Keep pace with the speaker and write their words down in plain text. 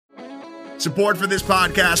Support for this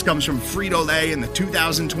podcast comes from Frito-Lay and the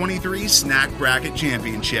 2023 Snack Bracket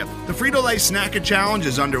Championship. The Frito-Lay Snack-It Challenge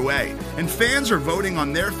is underway, and fans are voting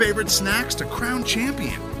on their favorite snacks to crown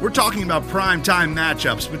champion. We're talking about prime-time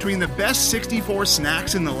matchups between the best 64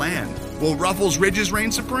 snacks in the land. Will Ruffles Ridges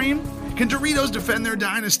reign supreme? Can Doritos defend their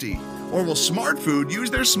dynasty? Or will Smart Food use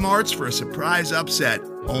their smarts for a surprise upset?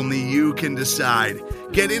 Only you can decide.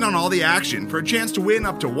 Get in on all the action for a chance to win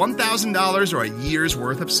up to $1,000 or a year's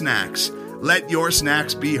worth of snacks. Let your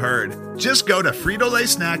snacks be heard. Just go to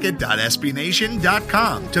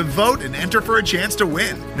fritolaysnacket.sbnation.com to vote and enter for a chance to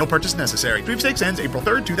win. No purchase necessary. Sweepstakes ends April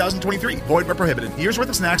 3rd, 2023. Void where prohibited. Year's worth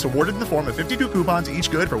of snacks awarded in the form of 52 coupons, each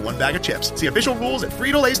good for one bag of chips. See official rules at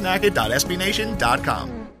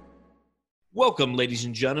fritolaysnacket.sbnation.com. Welcome, ladies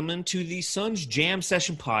and gentlemen, to the Suns Jam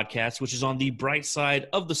Session podcast, which is on the bright side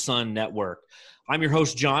of the Sun Network. I'm your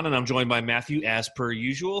host, John, and I'm joined by Matthew, as per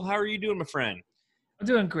usual. How are you doing, my friend? I'm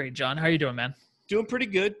doing great, John. How are you doing, man? Doing pretty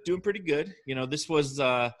good. You know, this was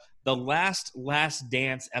the last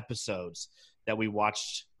Dance episodes that we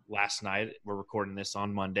watched last night. We're recording this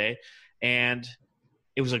on Monday, and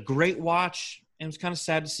it was a great watch, and it was kind of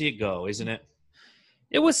sad to see it go, isn't it?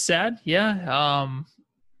 It was sad, yeah.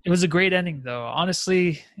 It was a great ending, though.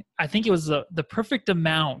 Honestly, I think it was the perfect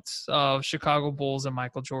amount of Chicago Bulls and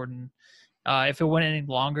Michael Jordan. If it went any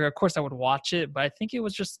longer, of course I would watch it, but I think it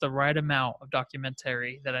was just the right amount of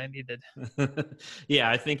documentary that I needed. Yeah,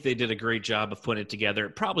 I think they did a great job of putting it together.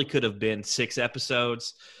 It probably could have been 6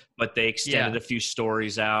 episodes, but they extended a few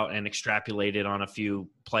stories out and extrapolated on a few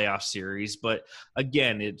playoff series. But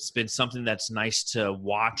again, it's been something that's nice to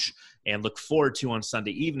watch and look forward to on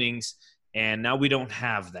Sunday evenings. And now we don't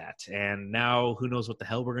have that. And now who knows what the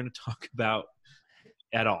hell we're going to talk about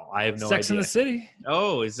at all. I have no idea. Sex in the City.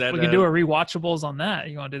 Oh, is that? We can do a rewatchables on that.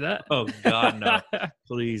 You want to do that? Oh, God, no.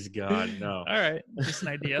 Please, God, no. All right. Just an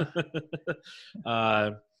idea.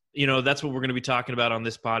 You know, that's what we're going to be talking about on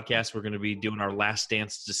this podcast. We're going to be doing our Last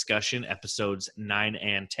Dance discussion, episodes 9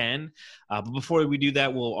 and 10. But before we do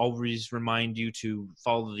that, we'll always remind you to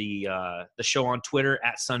follow the show on Twitter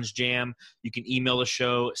at Suns Jam. You can email the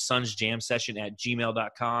show,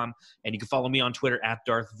 sunsjamsession@gmail.com. And you can follow me on Twitter at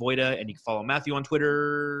Darth Voida. And you can follow Matthew on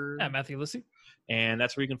Twitter. At Matthew Lissy. And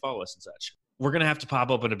that's where you can follow us and such. We're going to have to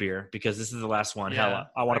pop open a beer because this is the last one. Yeah, Hell,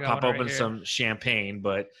 I want to pop open some champagne,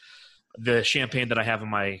 but the champagne that I have in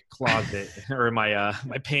my closet or in my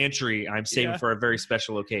pantry, I'm saving for a very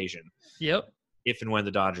special occasion. Yep. If and when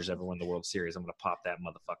the Dodgers ever win the World Series, I'm going to pop that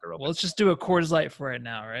motherfucker open. Well, let's just do a Coors Light for it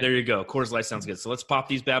now, right? There you go. Coors Light sounds good. So let's pop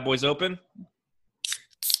these bad boys open.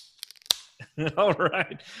 All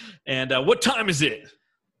right. And what time is it?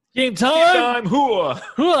 Game time. Game time. Hooah.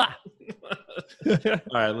 Hooah.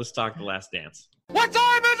 All right. Let's talk The Last Dance. What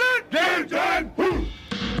time is it? Game time. Woo!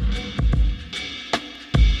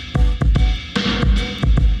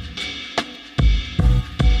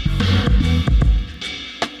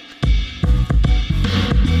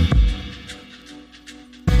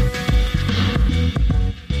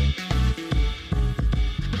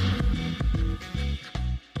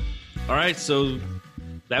 All right, so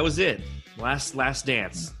that was it. Last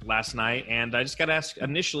Dance last night, and I just got to ask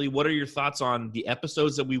initially, what are your thoughts on the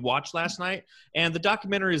episodes that we watched last night and the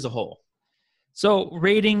documentary as a whole? So,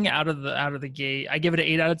 rating out of the gate, I give it an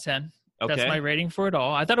 8 out of 10. Okay. That's my rating for it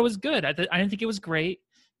all. I thought it was good. I didn't think it was great.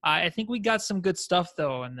 I think we got some good stuff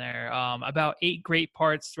though in there. About 8 great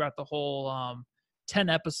parts throughout the whole 10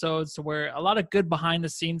 episodes, to where a lot of good behind the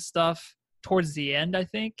scenes stuff towards the end. I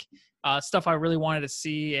think. Stuff I really wanted to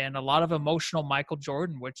see, and a lot of emotional Michael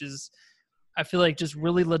Jordan, which is, I feel like, just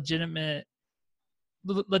really legitimately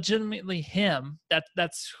him.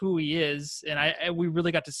 That's who he is, and we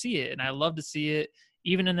really got to see it, and I love to see it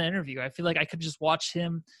even in the interview. I feel like I could just watch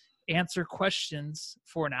him answer questions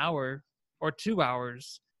for an hour or 2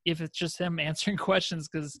 hours if it's just him answering questions,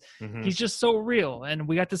 because he's just so real, and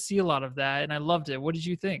we got to see a lot of that, and I loved it. What did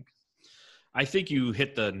you think? I think you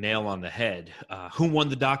hit the nail on the head. Who won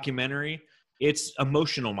the documentary? It's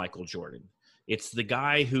emotional Michael Jordan. It's the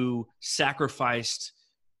guy who sacrificed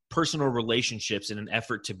personal relationships in an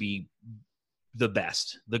effort to be the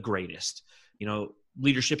best, the greatest. You know,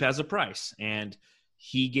 leadership has a price, and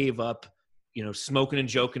he gave up, you know, smoking and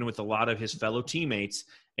joking with a lot of his fellow teammates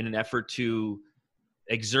in an effort to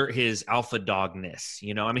exert his alpha dogness.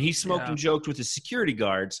 You know, I mean, he smoked and joked with his security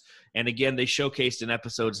guards. And again, they showcased in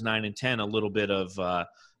episodes 9 and 10 a little bit of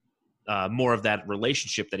more of that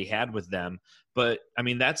relationship that he had with them. But I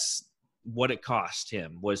mean, that's what it cost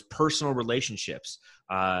him, was personal relationships.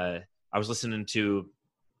 I was listening to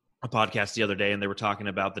a podcast the other day, and they were talking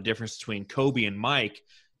about the difference between Kobe and Mike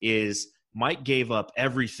is Mike gave up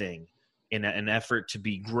everything in an effort to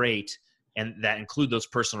be great and that include those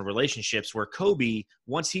personal relationships, where Kobe,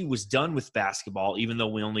 once he was done with basketball, even though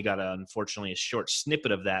we only got unfortunately a short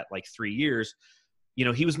snippet of that, like 3 years,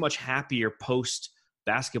 he was much happier post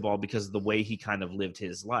basketball because of the way he kind of lived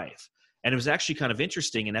his life. And it was actually kind of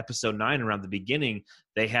interesting in episode 9, around the beginning,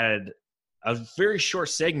 they had a very short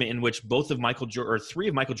segment in which three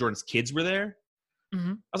of Michael Jordan's kids were there.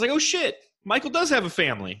 Mm-hmm. I was like, oh shit, Michael does have a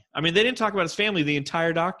family. I mean, they didn't talk about his family the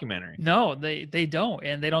entire documentary. No, they don't.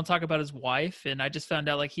 And they don't talk about his wife. And I just found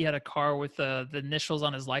out like he had a car with the initials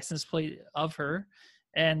on his license plate of her.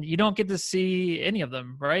 And you don't get to see any of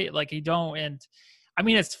them, right? Like you don't. And I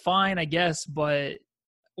mean, it's fine, I guess, but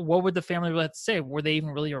what would the family really have to say? Were they even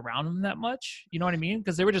really around him that much? You know what I mean?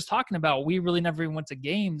 Because they were just talking about, we really never even went to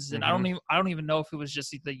games. And I don't even know if it was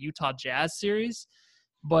just the Utah Jazz series,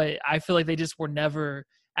 but I feel like they just were never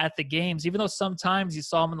at the games, even though sometimes you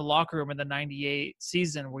saw him in the locker room in the 98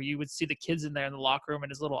 season where you would see the kids in there in the locker room in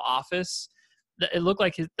his little office. It looked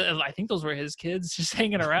like I think those were his kids just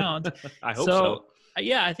hanging around. I hope so.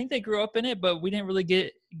 Yeah, I think they grew up in it, but we didn't really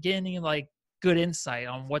get any like good insight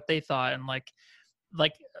on what they thought, and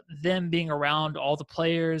like them being around all the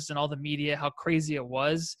players and all the media, how crazy it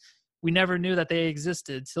was. We never knew that they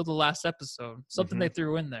existed till the last episode. Something they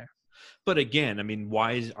threw in there. But again, I mean,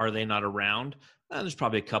 why are they not around? There's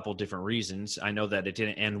probably a couple different reasons. I know that it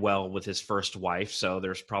didn't end well with his first wife, so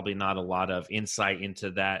there's probably not a lot of insight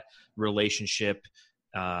into that relationship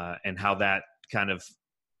and how that kind of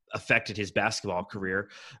affected his basketball career.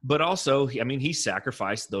 But also, I mean, he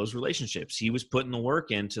sacrificed those relationships. He was putting the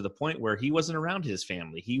work in to the point where he wasn't around his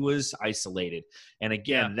family. He was isolated. And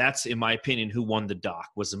again, that's, in my opinion, who won the doc,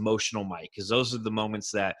 was Emotional Mike, because those are the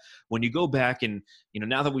moments that when you go back and,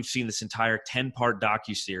 now that we've seen this entire 10-part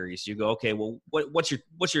docuseries, you go, okay, well, what's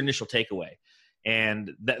your initial takeaway?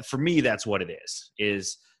 And that, for me, that's what it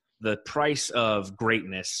is the price of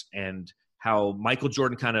greatness, and how Michael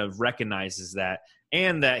Jordan kind of recognizes that,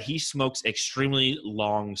 and that he smokes extremely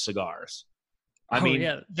long cigars. I mean,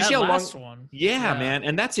 that last one. Yeah, man.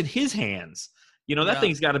 And that's in his hands. That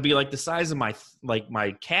thing's got to be like the size of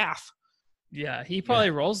my calf. Yeah, he probably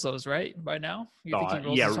rolls those, right, by now? You think he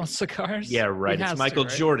rolls his own cigars? Yeah, right. It's Michael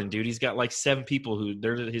right? Jordan, dude. He's got like 7 people who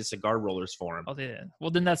they're his cigar rollers for him. Oh, they did.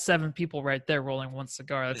 Well, then that's 7 people right there rolling one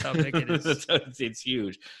cigar. That's how big it is. It's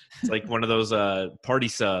huge. It's like one of those party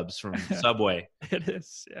subs from Subway. It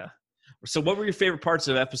is, yeah. So what were your favorite parts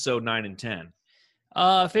of episode 9 and 10?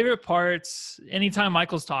 Favorite parts, anytime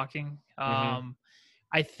Michael's talking.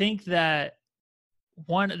 I think that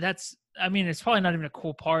it's probably not even a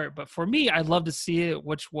cool part, but for me, I'd love to see it,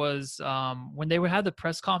 which was when they would have the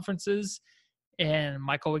press conferences and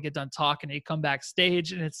Michael would get done talking, he'd come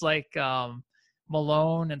backstage, and it's like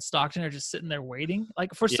Malone and Stockton are just sitting there waiting.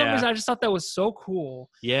 Like, for some reason, I just thought that was so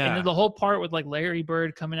cool. Yeah. And then the whole part with like Larry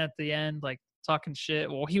Bird coming at the end, like talking shit.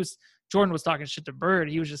 Well, Jordan was talking shit to Bird.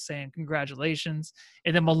 He was just saying congratulations.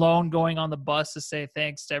 And then Malone going on the bus to say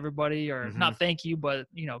thanks to everybody, or not thank you, but,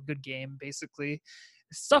 good game, basically.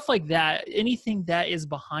 Stuff like that. Anything that is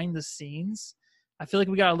behind the scenes, I feel like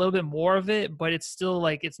we got a little bit more of it, but it's still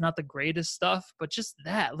like, it's not the greatest stuff, but just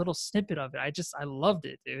that little snippet of it. I loved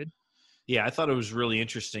it, dude. Yeah, I thought it was really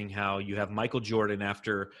interesting how you have Michael Jordan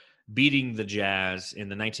after beating the Jazz in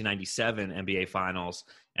the 1997 NBA Finals,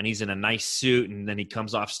 and he's in a nice suit, and then he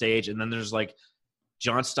comes off stage, and then there's like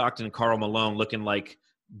John Stockton and Karl Malone looking like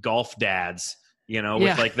golf dads,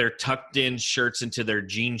 with like their tucked in shirts into their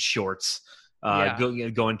jean shorts,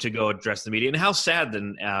 going to go address the media. And how sad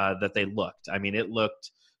then that they looked. I mean, it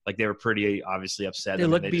looked like they were pretty obviously upset. They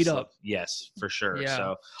looked beat up. Yes, for sure. Yeah.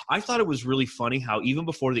 So I thought it was really funny how even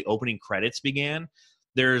before the opening credits began,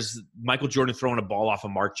 there's Michael Jordan throwing a ball off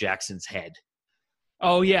of Mark Jackson's head.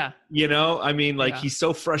 Oh, yeah. I mean, he's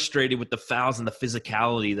so frustrated with the fouls and the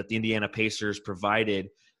physicality that the Indiana Pacers provided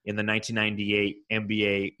in the 1998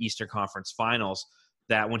 NBA Eastern Conference Finals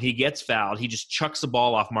that when he gets fouled, he just chucks the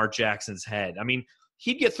ball off Mark Jackson's head. I mean,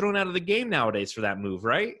 he'd get thrown out of the game nowadays for that move,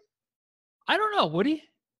 right? I don't know. Would he?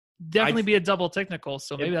 Definitely be a double technical,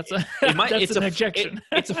 so maybe that's an ejection.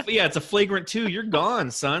 It's a flagrant 2. You're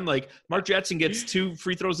gone, son. Like, Mark Jackson gets 2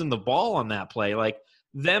 free throws in the ball on that play. Like,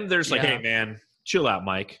 there's like, hey, man, chill out,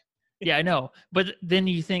 Mike. Yeah, I know. But then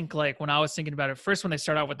you think, like, when I was thinking about it first, when they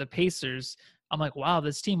start out with the Pacers, I'm like, wow,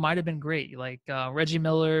 this team might have been great. Like Reggie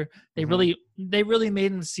Miller, they really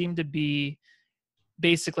made him seem to be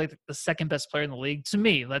basically the second best player in the league to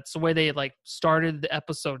me. That's the way they like started the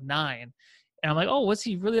episode 9. And I'm like, oh, was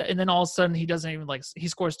he really? And then all of a sudden he doesn't even he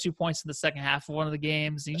scores 2 points in the second half of one of the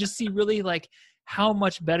games. And you just see really like how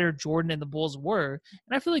much better Jordan and the Bulls were.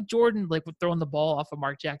 And I feel like Jordan, like with throwing the ball off of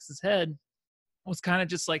Mark Jackson's head, was kind of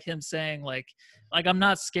just like him saying like I'm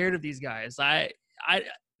not scared of these guys. I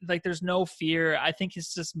like there's no fear. I think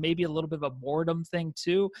it's just maybe a little bit of a boredom thing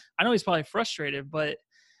too. I know he's probably frustrated, but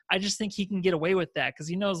I just think he can get away with that because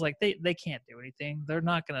he knows like they can't do anything. They're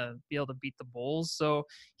not gonna be able to beat the Bulls, so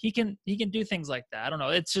he can do things like that. I don't know.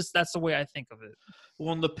 It's just that's the way I think of it.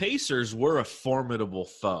 Well, and the Pacers were a formidable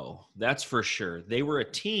foe. That's for sure. They were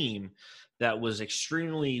a team that was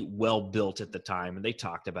extremely well built at the time, and they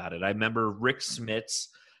talked about it. I remember Rick Smits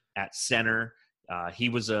at center. He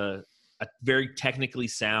was a very technically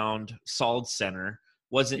sound, solid center.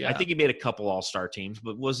 I think he made a couple all-star teams,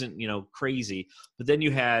 but wasn't, crazy. But then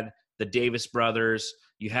you had the Davis brothers,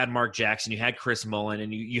 you had Mark Jackson, you had Chris Mullin,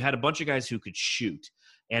 and you had a bunch of guys who could shoot.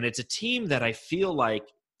 And it's a team that I feel like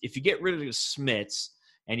if you get rid of Smits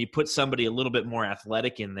and you put somebody a little bit more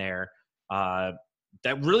athletic in there,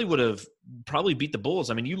 that really would have probably beat the Bulls.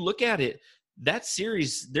 I mean, you look at it, that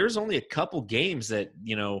series, there's only a couple games that,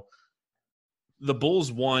 the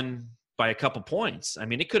Bulls won by a couple points. I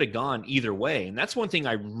mean, it could have gone either way. And that's one thing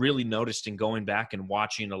I really noticed in going back and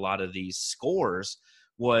watching a lot of these scores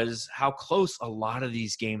was how close a lot of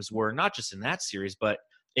these games were, not just in that series, but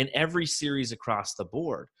in every series across the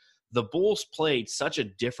board. The Bulls played such a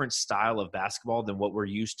different style of basketball than what we're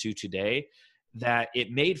used to today that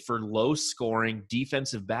it made for low-scoring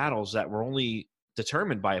defensive battles that were only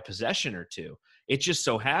determined by a possession or two. It just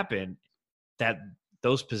so happened that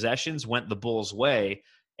those possessions went the Bulls' way,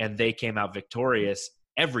 and they came out victorious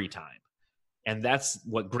every time. And that's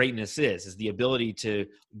what greatness is the ability to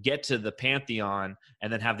get to the pantheon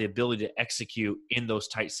and then have the ability to execute in those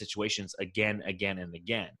tight situations again, and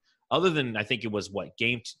again. Other than, I think it was,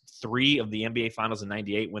 game 3 of the NBA Finals in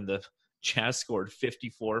 98 when the Jazz scored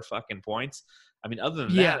 54 fucking points. I mean, other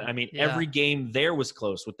than that, every game there was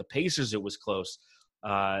close. With the Pacers, it was close.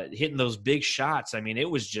 Hitting those big shots. I mean, it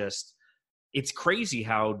was just – it's crazy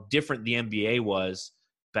how different the NBA was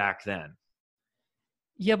back then.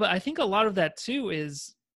 Yeah, but I think a lot of that too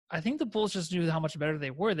is I think the Bulls just knew how much better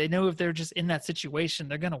they were. They know if they're just in that situation,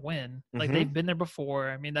 they're going to win. Like they've been there before.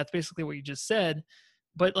 I mean, that's basically what you just said.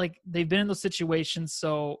 But like they've been in those situations,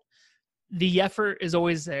 so the effort is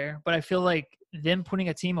always there. But I feel like them putting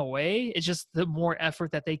a team away is just the more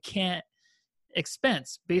effort that they can't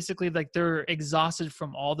expense. Basically, like they're exhausted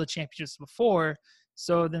from all the championships before.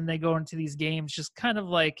 So then they go into these games just kind of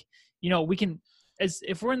like, we can – as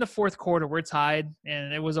if we're in the fourth quarter, we're tied,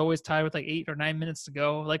 and it was always tied with like 8 or 9 minutes to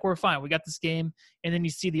go. Like, we're fine. We got this game. And then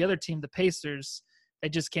you see the other team, the Pacers, they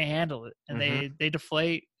just can't handle it. And they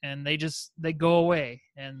deflate, and they go away.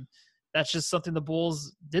 And that's just something the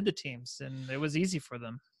Bulls did to teams, and it was easy for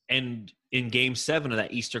them. And in Game 7 of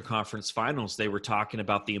that Eastern Conference Finals, they were talking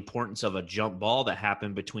about the importance of a jump ball that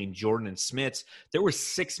happened between Jordan and Smits. There were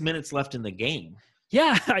 6 minutes left in the game.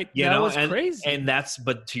 Yeah, that was crazy. And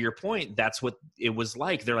but to your point, that's what it was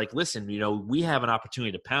like. They're like, listen, we have an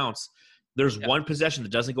opportunity to pounce. There's one possession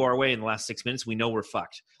that doesn't go our way in the last 6 minutes. We know we're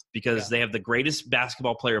fucked because they have the greatest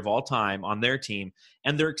basketball player of all time on their team,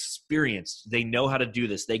 and they're experienced. They know how to do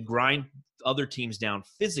this. They grind other teams down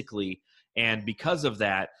physically, and because of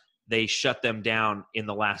that, they shut them down in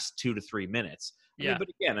the last 2 to 3 minutes. But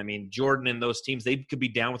again, Jordan and those teams, they could be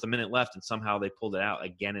down with a minute left, and somehow they pulled it out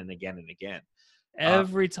again and again and again.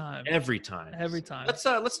 Every time.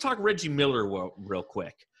 Let's talk Reggie Miller real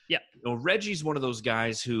quick. Yeah. Reggie's one of those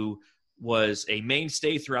guys who was a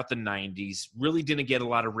mainstay throughout the 90s, really didn't get a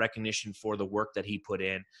lot of recognition for the work that he put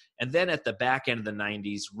in. And then at the back end of the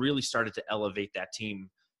 90s, really started to elevate that team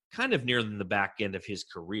kind of near the back end of his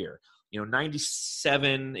career.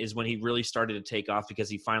 97 is when he really started to take off because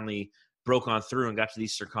he finally broke on through and got to the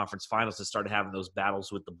Eastern Conference Finals and started having those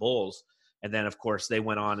battles with the Bulls. And then, of course, they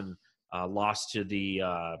went on and lost to the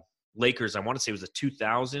Lakers. I want to say it was the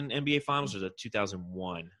 2000 NBA Finals or the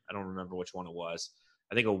 2001. I don't remember which one it was.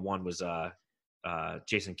 I think 01 was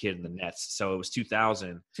Jason Kidd and the Nets. So it was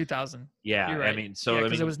 2000. 2000. Yeah. You're right.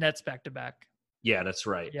 Because it was Nets back to back. Yeah, that's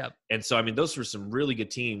right. Yep. And so, those were some really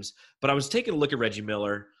good teams. But I was taking a look at Reggie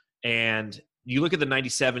Miller, and you look at the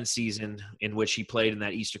 97 season in which he played in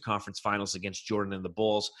that Eastern Conference Finals against Jordan and the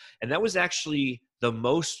Bulls, and that was actually the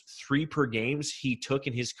most 3 per games he took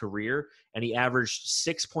in his career, and he averaged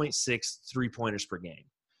 6.6 3-pointers per game.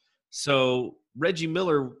 So Reggie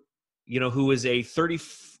Miller, who is a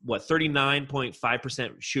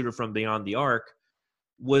 39.5% shooter from beyond the arc,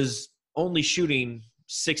 was only shooting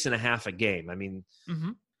 6.5 a game.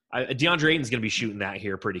 DeAndre Ayton's going to be shooting that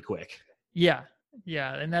here pretty quick. Yeah.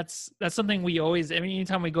 Yeah. And that's something we always,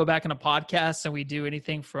 anytime we go back in a podcast and we do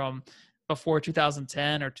anything from before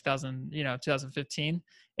 2010 or 2015,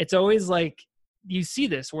 it's always like you see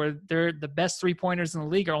this where they're the best 3-pointers in the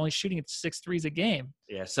league are only shooting at 6 threes a game.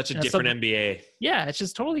 Yeah, such a different NBA. Yeah, it's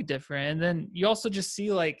just totally different. And then you also just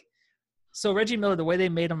see like, so Reggie Miller, the way they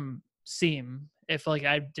made him seem, if like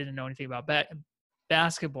I didn't know anything about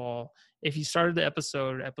basketball, if you started the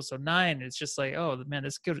episode 9, it's just like, oh man,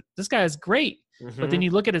 this guy is great. But then you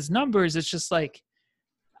look at his numbers, it's just like,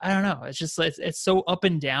 I don't know. It's just it's so up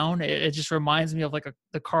and down. It just reminds me of like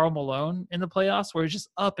the Karl Malone in the playoffs, where it's just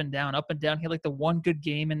up and down, up and down. He had like the one good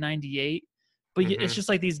game in '98, but it's just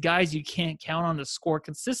like these guys you can't count on to score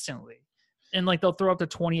consistently. And like they'll throw up the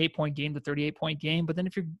 28-point game, the 38-point game, but then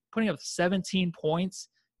if you're putting up 17 points,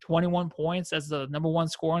 21 points as the number one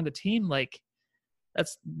scorer on the team, like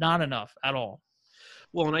that's not enough at all.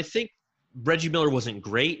 Well, and I think Reggie Miller wasn't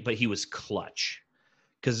great, but he was clutch.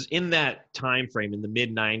 Because in that time frame, in the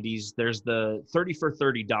mid-'90s, there's the 30 for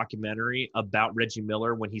 30 documentary about Reggie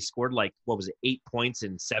Miller when he scored 8 points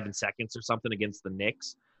in 7 seconds or something against the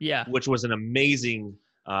Knicks. Yeah. Which was an amazing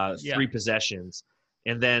 3 possessions.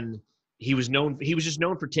 And then he was just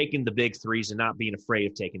known for taking the big threes and not being afraid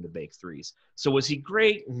of taking the big threes. So was he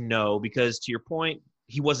great? No, because to your point,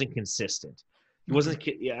 he wasn't consistent. He wasn't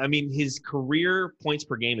 – I mean, his career points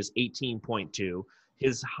per game is 18.2.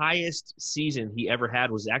 His highest season he ever had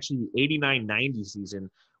was actually the 89-90 season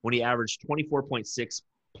when he averaged 24.6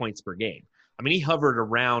 points per game. I mean, he hovered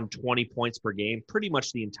around 20 points per game pretty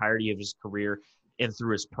much the entirety of his career and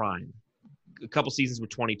through his prime. A couple seasons with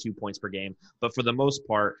 22 points per game, but for the most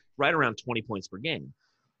part, right around 20 points per game.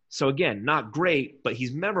 So again, not great, but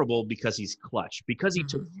he's memorable because he's clutch. Because he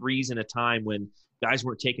took threes in a time when guys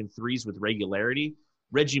weren't taking threes with regularity,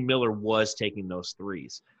 Reggie Miller was taking those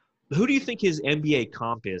threes. Who do you think his NBA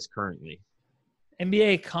comp is currently?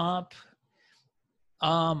 NBA comp?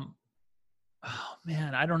 Oh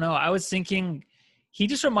man, I don't know. I was thinking he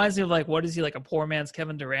just reminds me of like, what is he, like a poor man's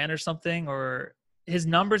Kevin Durant or something? Or his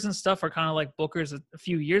numbers and stuff are kind of like Booker's a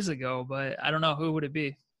few years ago, but I don't know. Who would it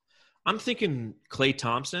be? I'm thinking Klay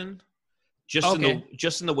Thompson. Just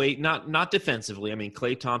in the way, not defensively. I mean,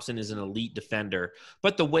 Klay Thompson is an elite defender,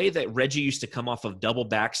 but the way that Reggie used to come off of double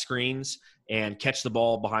back screens and catch the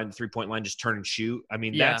ball behind the 3-point line, just turn and shoot. I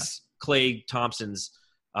mean, that's Klay Thompson's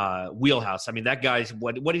wheelhouse. I mean, that guy's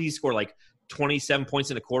what did he score, like 27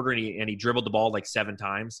 points in a quarter, and he dribbled the ball like 7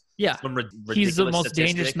 times. Yeah, he's the most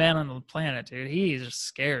dangerous man on the planet, dude. He's just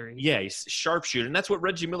scary. Yeah, he's sharpshooter, and that's what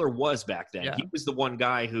Reggie Miller was back then. Yeah. He was the one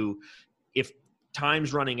guy who, if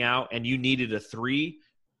time's running out and you needed a 3,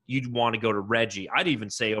 you'd want to go to Reggie. I'd even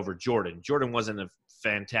say over Jordan. Jordan wasn't a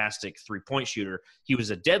fantastic 3-point shooter. He was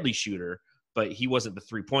a deadly shooter, but he wasn't the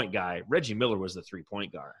 3-point guy. Reggie Miller was the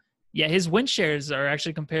 3-point guy. Yeah, his win shares are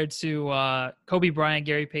actually compared to Kobe Bryant,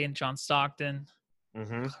 Gary Payton, John Stockton,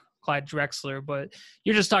 Clyde Drexler. But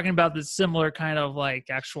you're just talking about the similar kind of like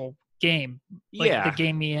actual game, like the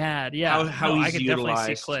game he had. Yeah, how he's I could utilized.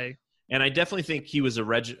 Definitely see Klay. And I definitely think he was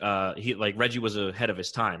Reggie was ahead of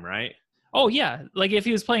his time, right? Oh yeah, like if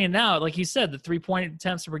he was playing now, like you said, the 3-point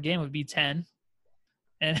attempts per game would be 10,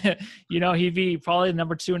 and he'd be probably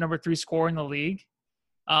number 2 and number 3 scorer in the league.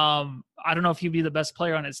 I don't know if he'd be the best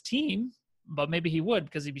player on his team, but maybe he would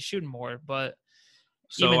because he'd be shooting more. But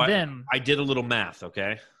then, I did a little math.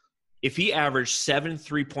 Okay, if he averaged 7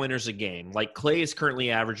 3-pointers a game, like Klay is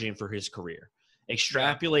currently averaging for his career,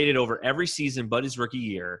 extrapolated over every season but his rookie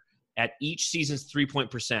year, at each season's 3-point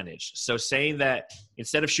percentage. So saying that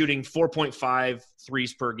instead of shooting 4.5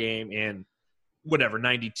 threes per game in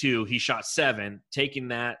 92, he shot 7, taking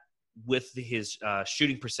that with his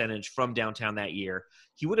shooting percentage from downtown that year,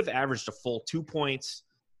 he would have averaged a full 2 points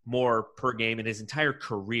more per game in his entire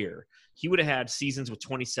career. He would have had seasons with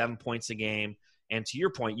 27 points a game. And to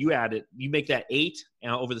your point, you make that 8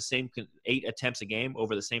 over the same 8 attempts a game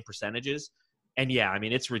over the same percentages. And yeah, I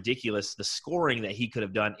mean, it's ridiculous, the scoring that he could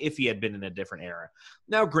have done if he had been in a different era.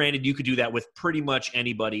 Now, granted, you could do that with pretty much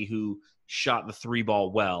anybody who shot the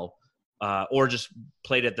 3-ball well, or just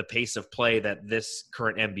played at the pace of play that this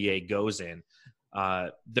current NBA goes in.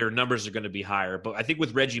 Their numbers are going to be higher. But I think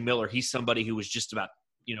with Reggie Miller, he's somebody who was just about,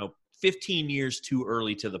 15 years too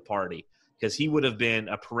early to the party, because he would have been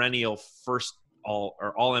a perennial all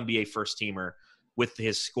NBA first teamer with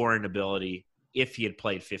his scoring ability if he had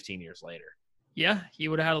played 15 years later. Yeah, he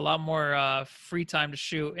would have had a lot more free time to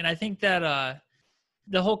shoot. And I think that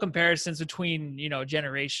the whole comparisons between,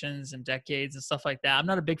 generations and decades and stuff like that, I'm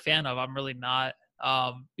not a big fan of. I'm really not,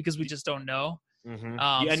 because we just don't know.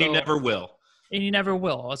 And you never will. And you never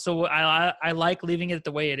will. So I like leaving it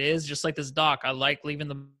the way it is, just like this doc. I like leaving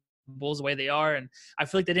the Bulls the way they are. And I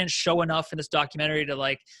feel like they didn't show enough in this documentary to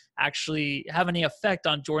like actually have any effect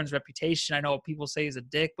on Jordan's reputation. I know people say he's a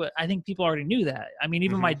dick, but I think people already knew that. I mean,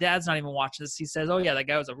 even my dad's not even watching this. He says, oh yeah, that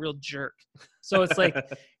guy was a real jerk. So it's like,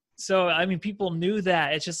 so, I mean, people knew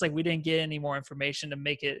that. It's just like we didn't get any more information to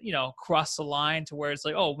make it, cross the line to where it's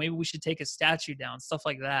like, oh, maybe we should take a statue down, stuff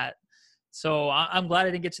like that. So I'm glad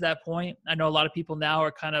I didn't get to that point. I know a lot of people now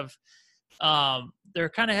are kind of they're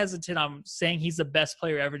kind of hesitant on saying he's the best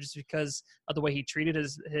player ever just because of the way he treated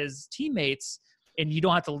his teammates. And you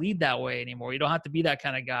don't have to lead that way anymore. You don't have to be that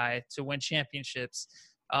kind of guy to win championships.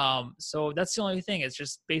 So that's the only thing. It's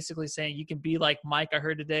just basically saying you can be like Mike, I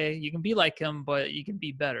heard today. You can be like him, but you can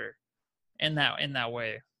be better in that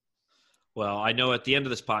way. Well, I know at the end of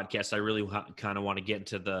this podcast, I really kind of want to get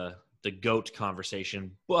into the GOAT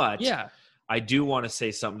conversation, but yeah, I do want to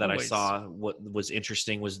say something that I saw. What was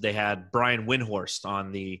interesting was they had Brian Windhorst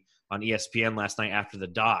on ESPN last night after the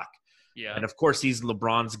doc. Yeah. And of course he's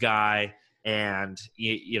LeBron's guy. And,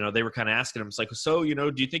 they were kind of asking him, it's like, so,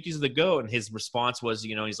 do you think he's the GOAT? And his response was,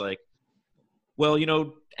 he's like, well,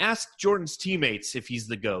 ask Jordan's teammates if he's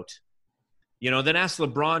the GOAT. Then ask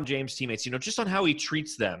LeBron James' teammates, just on how he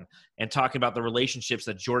treats them and talking about the relationships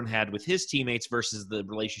that Jordan had with his teammates versus the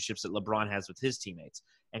relationships that LeBron has with his teammates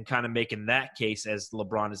and kind of making that case as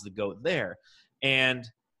LeBron is the GOAT there. And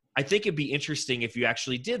I think it'd be interesting if you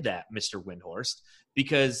actually did that, Mr. Windhorst,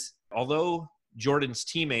 because although Jordan's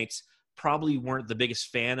teammates probably weren't the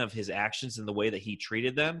biggest fan of his actions and the way that he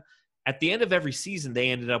treated them, at the end of every season,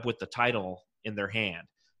 they ended up with the title in their hand.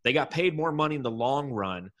 They got paid more money in the long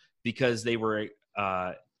run because they were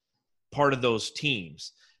part of those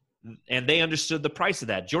teams. And they understood the price of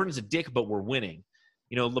that. Jordan's a dick, but we're winning.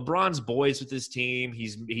 LeBron's boys with his team.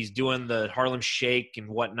 He's doing the Harlem Shake and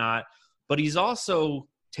whatnot. But he's also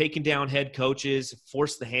taken down head coaches,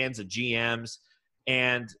 forced the hands of GMs.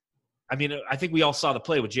 And, I mean, I think we all saw the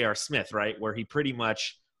play with J.R. Smith, right, where he pretty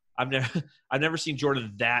much – I've never seen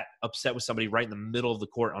Jordan that upset with somebody right in the middle of the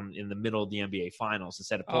court in the middle of the NBA Finals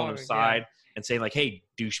instead of pulling him aside and saying, like, hey,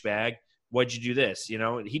 douchebag, why'd you do this? He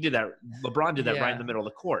did that. LeBron did that right in the middle of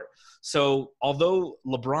the court. So although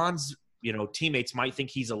LeBron's, teammates might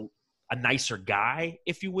think he's a nicer guy,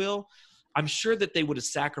 if you will, I'm sure that they would have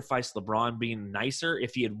sacrificed LeBron being nicer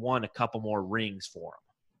if he had won a couple more rings for him.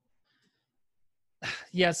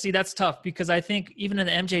 Yeah, see, that's tough because I think even in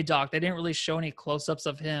the MJ doc, they didn't really show any close-ups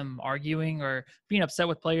of him arguing or being upset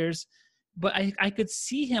with players. But I could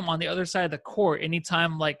see him on the other side of the court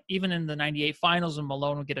anytime, like even in the 98 finals when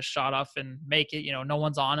Malone would get a shot off and make it, no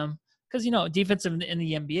one's on him. Because, defensive in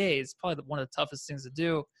the NBA is probably one of the toughest things to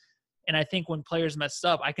do. And I think when players messed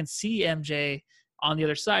up, I can see MJ on the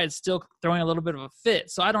other side still throwing a little bit of a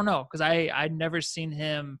fit. So I don't know because I'd never seen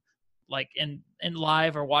him like in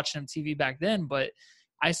live or watching him TV back then. But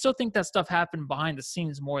I still think that stuff happened behind the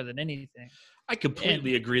scenes more than anything. I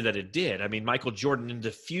completely agree that it did. I mean, Michael Jordan, in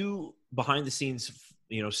the few behind the scenes,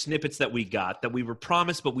 snippets that we got that we were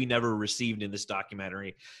promised but we never received in this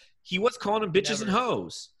documentary, he was calling them bitches and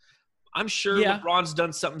hoes. I'm sure LeBron's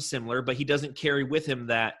done something similar, but he doesn't carry with him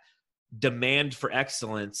that demand for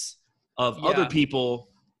excellence of other people.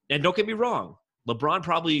 And don't get me wrong, LeBron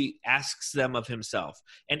probably asks them of himself.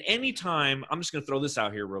 And anytime, I'm just going to throw this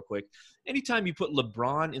out here real quick, anytime you put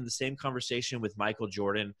LeBron in the same conversation with Michael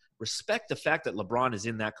Jordan, respect the fact that LeBron is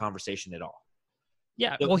in that conversation at all.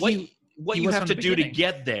 Yeah. What you have to do to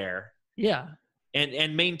get there. Yeah.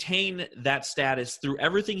 And maintain that status through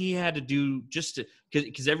everything he had to do just to –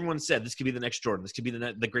 because everyone said this could be the next Jordan. This could be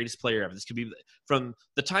the greatest player ever. This could be – from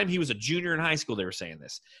the time he was a junior in high school, they were saying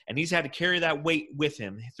this. And he's had to carry that weight with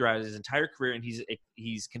him throughout his entire career, and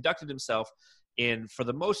he's conducted himself in, for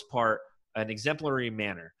the most part, an exemplary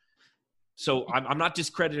manner. So I'm not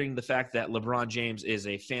discrediting the fact that LeBron James is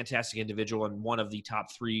a fantastic individual and one of the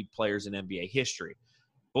top 3 players in NBA history.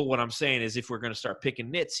 But what I'm saying is if we're going to start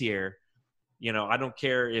picking nits here – I don't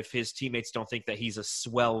care if his teammates don't think that he's a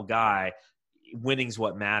swell guy. Winning's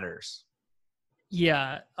what matters.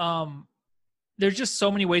 Yeah. There's just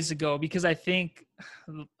so many ways to go because I think,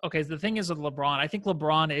 okay, the thing is with LeBron, I think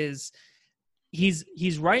LeBron is,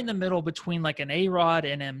 he's right in the middle between like an A-Rod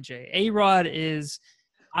and MJ. A-Rod is,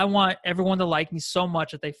 I want everyone to like me so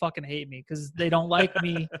much that they fucking hate me because they don't like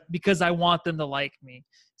me because I want them to like me.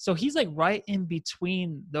 So he's like right in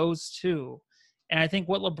between those two. And I think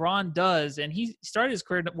what LeBron does, and he started his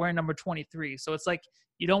career wearing number 23. So it's like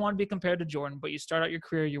you don't want to be compared to Jordan, but you start out your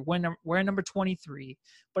career, you're wearing number 23.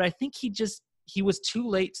 But I think he was too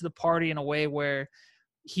late to the party in a way where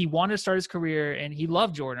he wanted to start his career and he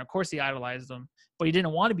loved Jordan. Of course, he idolized him, but he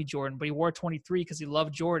didn't want to be Jordan. But he wore 23 because he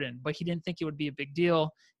loved Jordan, but he didn't think it would be a big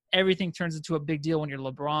deal. everything turns into a big deal when you're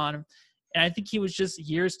LeBron. And I think he was just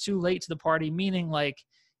years too late to the party, meaning like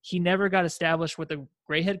he never got established with a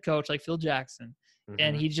great head coach like Phil Jackson.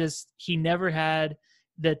 And he never had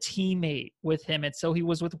the teammate with him. And so he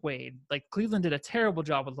was with Wade. Like Cleveland did a terrible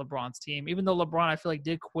job with LeBron's team, even though LeBron, I feel like,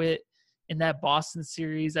 did quit in that Boston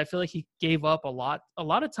series. I feel like he gave up a lot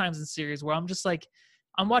of times in series where I'm just like,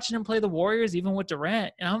 I'm watching him play the Warriors, even with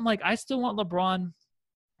Durant. And I'm like, I still want LeBron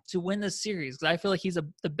to win this series because I feel like he's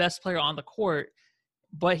the best player on the court,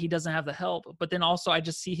 but he doesn't have the help. But then also I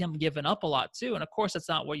just see him giving up a lot too. And of course, that's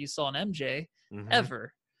not what you saw in MJ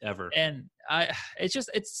ever. And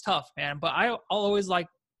it's tough, man. But I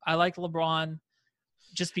like LeBron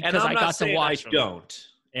just because I got to watch him. Don't.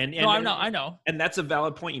 I know. And that's a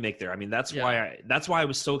valid point you make there. I mean, that's why I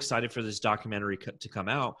was so excited for this documentary to come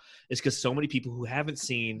out, is because so many people who haven't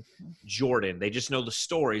seen Jordan, they just know the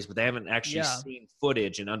stories, but they haven't actually seen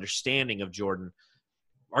footage and understanding of Jordan,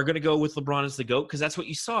 are going to go with LeBron as the GOAT because that's what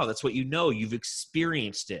you saw. That's what you know. You've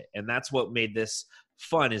experienced it. And that's what made this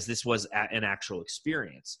fun, is this was an actual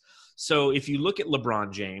experience. So if you look at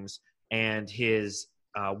LeBron James and his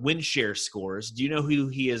win share scores, do you know who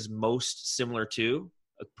he is most similar to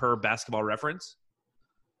per Basketball Reference?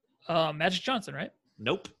 Magic Johnson, right?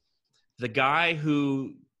 Nope. The guy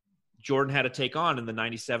who Jordan had to take on in the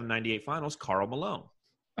 97-98 finals, Karl Malone.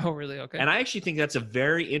 Oh, really? Okay. And I actually think that's a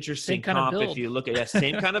very interesting comp if you look at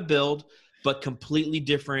same kind of build, but completely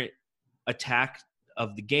different attack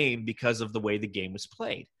of the game because of the way the game was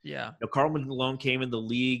played. Yeah. Karl Malone came in the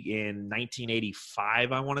league in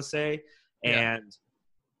 1985, I want to say, and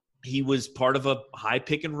he was part of a high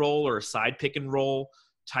pick and roll or a side pick and roll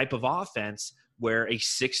type of offense where a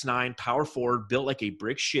 6'9" power forward built like a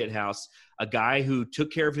brick shithouse, a guy who took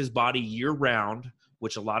care of his body year round,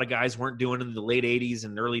 which a lot of guys weren't doing in the late 80s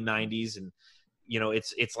and early 90s. And,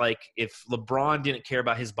 it's like if LeBron didn't care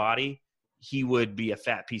about his body, he would be a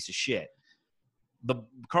fat piece of shit.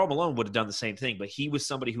 Karl Malone would have done the same thing, but he was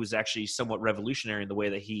somebody who was actually somewhat revolutionary in the way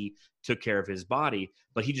that he took care of his body.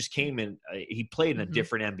 But he just came in, he played in a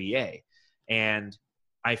different NBA. And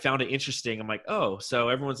I found it interesting. I'm like, oh, so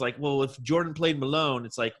everyone's like, well, if Jordan played Malone,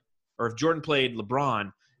 it's like, or if Jordan played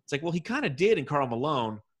LeBron, it's like, well, he kind of did in Karl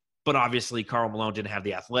Malone, but obviously Karl Malone didn't have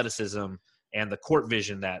the athleticism and the court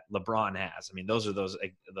vision that LeBron has. I mean, those are those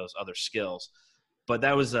other skills. But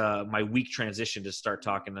that was my weak transition to start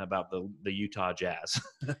talking about the Utah Jazz.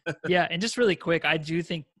 Yeah, and just really quick, I do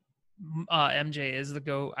think MJ is the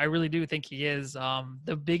GOAT. I really do think he is.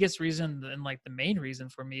 The biggest reason and like the main reason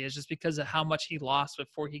for me is just because of how much he lost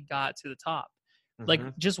before he got to the top.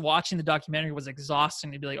 Like just watching the documentary was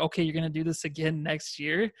exhausting to be like, okay, you're going to do this again next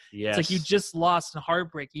year. Yes. It's like you just lost in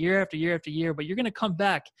heartbreak year after year after year, but you're going to come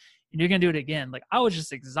back and you're going to do it again. Like I was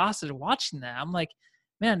just exhausted watching that. I'm like,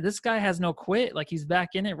 man, this guy has no quit. Like he's back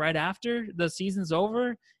in it right after the season's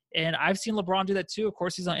over. And I've seen LeBron do that too. Of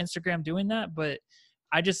course, he's on Instagram doing that. But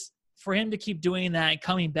for him to keep doing that and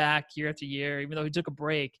coming back year after year, even though he took a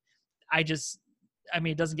break, it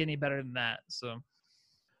doesn't get any better than that.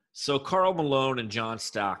 So Karl Malone and John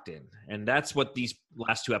Stockton. And that's what these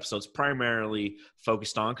last two episodes primarily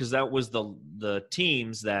focused on, because that was the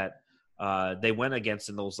teams that they went against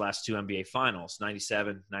in those last two NBA finals.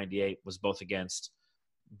 97, 98 was both against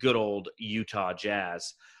good old Utah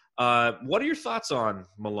Jazz. What are your thoughts on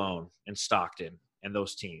Malone and Stockton and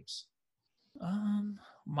those teams?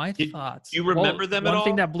 My thoughts. Do you remember them at all? One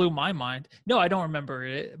thing that blew my mind. No, I don't remember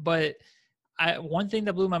it. But one thing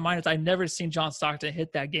that blew my mind is I've never seen John Stockton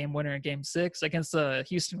hit that game winner in Game 6 against the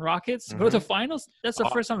Houston Rockets. Go to the finals. That's the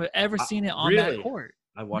first time I've ever seen it on that court.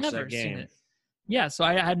 I watched that game. Seen it. Yeah, so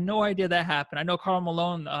I had no idea that happened. I know Karl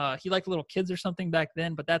Malone, he liked little kids or something back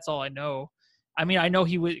then, but that's all I know. I mean, I know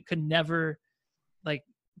he could never like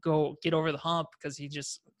go get over the hump because he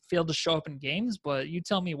just failed to show up in games. But you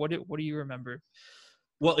tell me, what do you remember?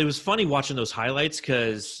 Well, it was funny watching those highlights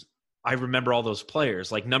because I remember all those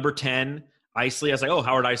players. Like number 10, Isley. I was like, oh,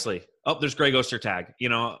 Howard Isley. Oh, there's Greg Ostertag.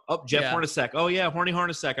 Jeff Hornacek. Oh, yeah, Horny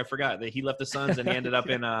Hornacek. I forgot that he left the Suns and he ended up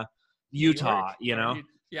in Utah, Yeah,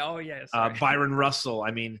 oh, yeah. Byron Russell.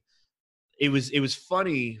 I mean, it was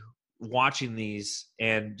funny watching these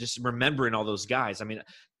and just remembering all those guys. I mean,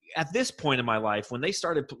 at this point in my life, when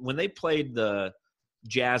they played the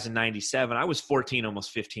Jazz in 97, I was 14,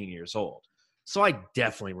 almost 15 years old. So I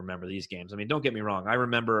definitely remember these games. I mean, don't get me wrong. I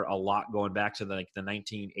remember a lot going back to the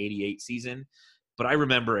 1988 season, but I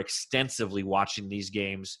remember extensively watching these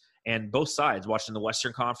games and both sides, watching the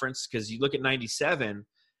Western Conference, because you look at 97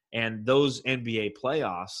 and those NBA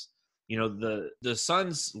playoffs, the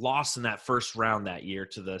Suns lost in that first round that year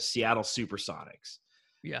to the Seattle Supersonics.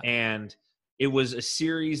 Yeah. And it was a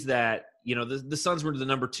series that the Suns were the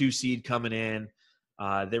number 2 seed coming in.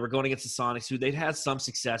 They were going against the Sonics, who they'd had some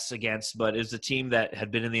success against, but it was a team that had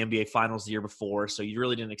been in the NBA Finals the year before, so you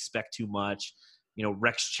really didn't expect too much.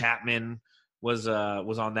 Rex Chapman was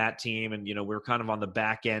on that team, and we were kind of on the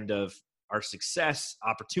back end of our success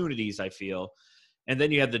opportunities, I feel. And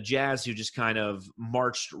then you had the Jazz, who just kind of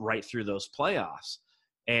marched right through those playoffs.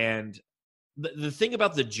 And the thing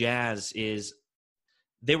about the Jazz is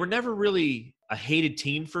they were never really a hated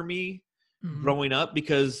team for me growing up,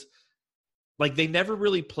 because they never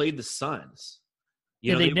really played the Suns.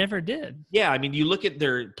 They never did. Yeah, I mean, you look at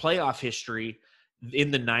their playoff history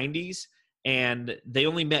in the 90s, and they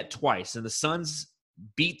only met twice. And the Suns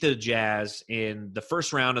beat the Jazz in the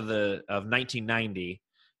first round of 1990,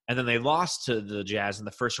 and then they lost to the Jazz in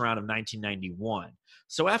the first round of 1991.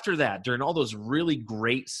 So after that, during all those really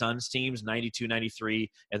great Suns teams, 92,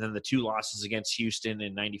 93, and then the 2 losses against Houston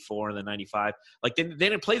in 94 and then 95, they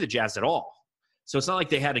didn't play the Jazz at all. So it's not like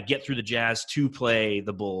they had to get through the Jazz to play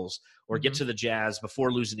the Bulls or get to the Jazz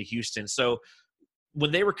before losing to Houston. So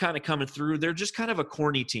when they were kind of coming through, they're just kind of a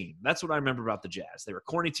corny team. That's what I remember about the Jazz. They were a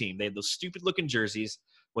corny team. They had those stupid-looking jerseys,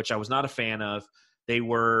 which I was not a fan of. They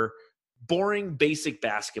were boring, basic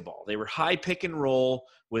basketball. They were high pick and roll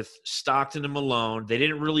with Stockton and Malone. They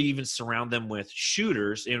didn't really even surround them with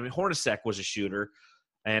shooters. And Hornacek was a shooter,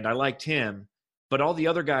 and I liked him. But all the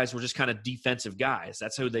other guys were just kind of defensive guys.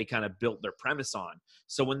 That's who they kind of built their premise on.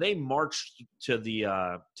 So when they marched to the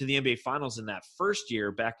NBA Finals in that first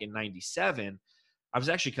year back in 97, I was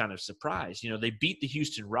actually kind of surprised. They beat the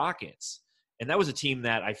Houston Rockets, and that was a team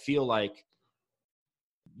that I feel like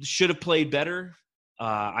should have played better.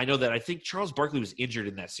 I know that I think Charles Barkley was injured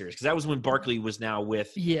in that series, because that was when Barkley was now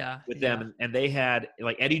with them, and they had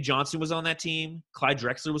Eddie Johnson was on that team, Clyde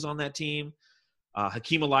Drexler was on that team.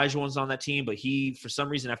 Hakeem Olajuwon was on that team, but he, for some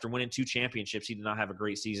reason, after winning 2 championships, he did not have a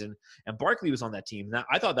great season. And Barkley was on that team. Now,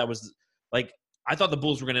 I thought that was I thought the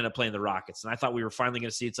Bulls were going to end up playing the Rockets, and I thought we were finally going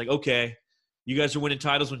to see. It's okay, you guys are winning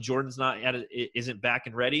titles when Jordan's isn't back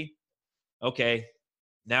and ready. Okay,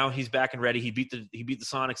 now he's back and ready. He beat the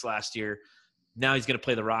Sonics last year. Now he's going to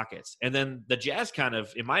play the Rockets, and then the Jazz kind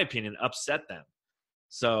of, in my opinion, upset them.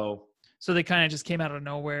 So they kind of just came out of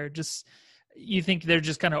nowhere. Just, you think they're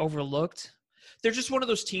just kind of overlooked? They're just one of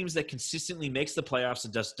those teams that consistently makes the playoffs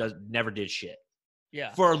and just never did shit.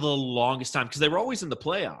 Yeah. For the longest time, because they were always in the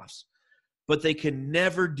playoffs, but they could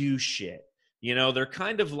never do shit. They're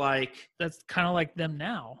kind of like – That's kind of like them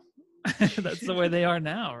now. That's the way they are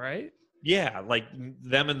now, right? Yeah, like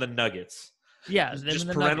them and the Nuggets. Yeah, just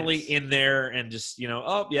perennially in there, and just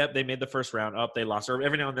they made the first round. They lost. Or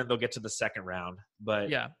every now and then they'll get to the second round, but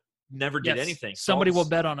never did anything. Somebody will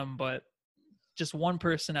bet on them, but just one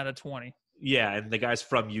person out of 20. Yeah, and the guy's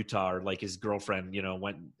from Utah, or his girlfriend,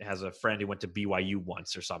 has a friend who went to BYU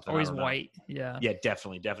once or something. Or he's white. Yeah. Yeah,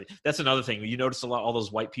 definitely. That's another thing. You notice all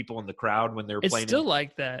those white people in the crowd when they were playing. It's still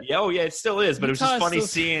like that. Yeah, it still is. But Utah, it was just funny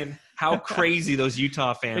seeing how crazy those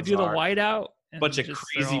Utah fans are. They do the white out. Bunch of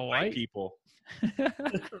crazy white people.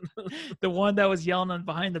 The one that was yelling on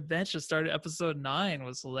behind the bench to start episode 9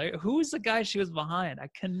 was hilarious. Who was the guy she was behind? I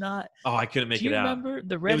cannot. Oh, I couldn't make it out. Do you remember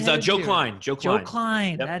the red? It was Joe Klein. Joe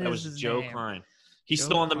Klein. Yep, that was his Joe name. Klein. He's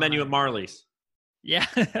still on the menu at Marley's. Yeah,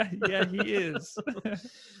 yeah, he is.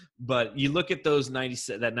 But you look at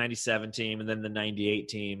that 97 team, and then the 98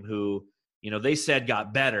 team, who they said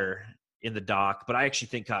got better in the doc, but I actually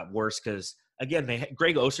think got worse because again,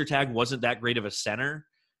 Greg Ostertag wasn't that great of a center.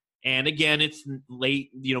 And again, it's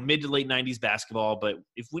late, mid to late 90s basketball. But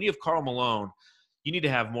when you have Karl Malone, you need to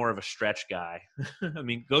have more of a stretch guy. I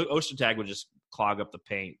mean, Ostertag would just clog up the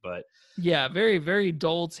paint. But yeah, very, very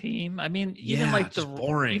dull team. I mean, even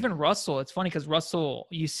boring. Even Russell. It's funny because Russell,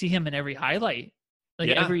 you see him in every highlight,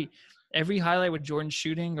 every highlight with Jordan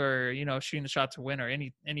shooting or shooting the shot to win, or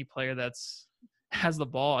any player has the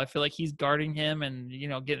ball. I feel like he's guarding him and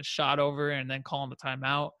getting shot over and then calling the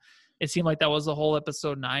timeout. It seemed like that was the whole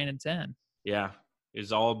episode 9 and 10. Yeah. It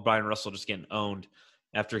was all Brian Russell just getting owned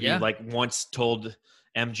after he once told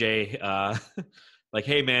MJ,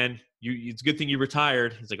 hey man, it's a good thing you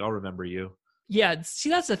retired. He's like, I'll remember you. Yeah. See,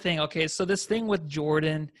 that's the thing. Okay. So this thing with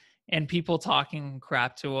Jordan and people talking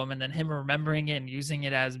crap to him and then him remembering it and using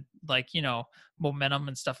it as momentum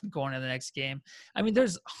and stuff going into the next game. I mean,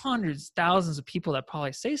 there's hundreds, thousands of people that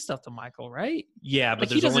probably say stuff to Michael, right? Yeah, but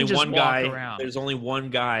there's only one guy. There's only one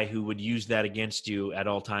guy who would use that against you at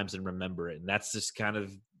all times and remember it. And that's just kind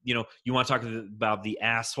of, you want to talk about the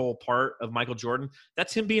asshole part of Michael Jordan.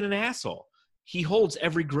 That's him being an asshole. He holds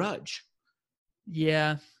every grudge.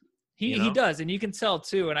 Yeah. He does, and you can tell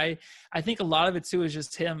too. And I think a lot of it too is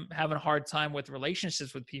just him having a hard time with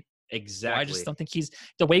relationships with people. Exactly. I just don't think he's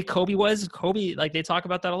the way Kobe was. Kobe, like they talk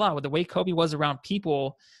about that a lot. With the way Kobe was around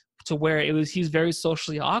people, to where he's very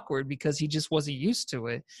socially awkward because he just wasn't used to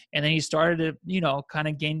it. And then he started to, kind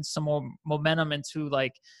of gain some more momentum into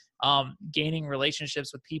like gaining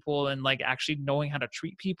relationships with people and like actually knowing how to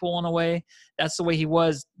treat people in a way. That's the way he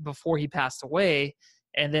was before he passed away.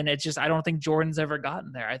 And then I don't think Jordan's ever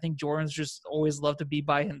gotten there. I think Jordan's just always loved to be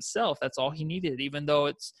by himself. That's all he needed, even though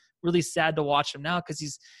it's really sad to watch him now because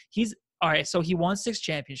he's all right. So he won 6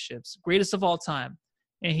 championships, greatest of all time.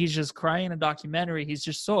 And he's just crying in a documentary. He's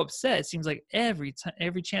just so upset. It seems like every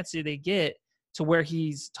chance that they get to where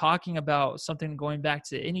he's talking about something going back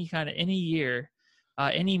to any year,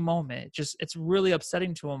 any moment, it's really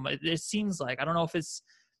upsetting to him. It seems like, I don't know if it's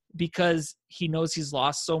because he knows he's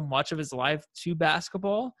lost so much of his life to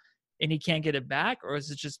basketball and he can't get it back, or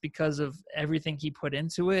is it just because of everything he put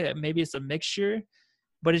into it? Maybe it's a mixture,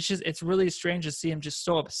 but it's really strange to see him just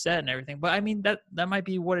so upset and everything. But I mean, that might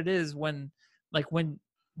be what it is when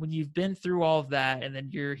you've been through all of that and then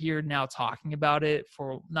you're here now talking about it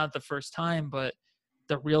for not the first time, but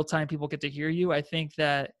the real time people get to hear you. I think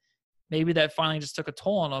that maybe that finally just took a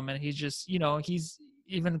toll on him. And he's just, he's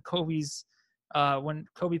even Kobe's, when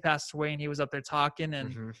Kobe passed away and he was up there talking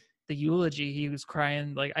and the eulogy, he was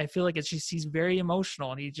crying. Like, I feel like he's very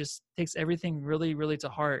emotional and he just takes everything really, really to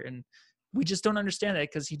heart. And we just don't understand that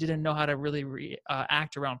because he didn't know how to really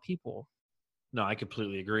act around people. No, I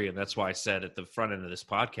completely agree. And that's why I said at the front end of this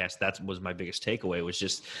podcast, that was my biggest takeaway, was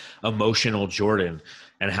just emotional Jordan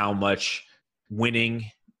and how much winning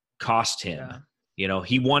cost him. Yeah.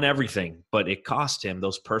 He won everything, but it cost him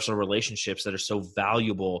those personal relationships that are so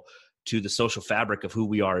valuable to the social fabric of who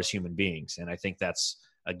we are as human beings. And I think that's,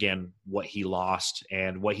 again, what he lost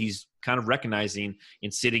and what he's kind of recognizing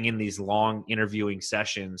in sitting in these long interviewing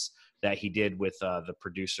sessions that he did with the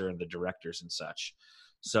producer and the directors and such.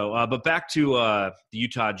 So, but back to the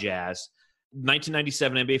Utah Jazz,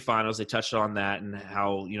 1997 NBA Finals. They touched on that and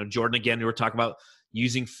how, Jordan, again, we were talking about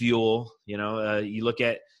using fuel. You look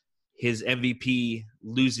at his MVP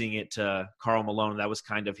losing it to Karl Malone. That was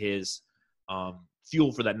kind of his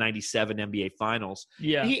fuel for that 97 NBA Finals.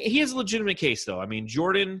 Yeah. He has a legitimate case, though. I mean,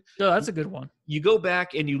 Jordan. Oh, that's a good one. You go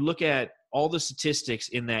back and you look at all the statistics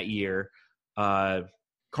in that year. Karl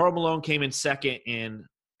Malone came in second in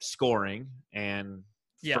scoring, and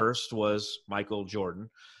first was Michael Jordan.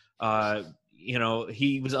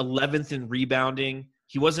 He was 11th in rebounding.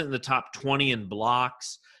 He wasn't in the top 20 in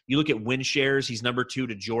blocks. You look at win shares, he's number 2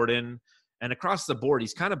 to Jordan. And across the board,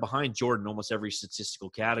 he's kind of behind Jordan almost every statistical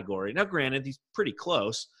category. Now, granted, he's pretty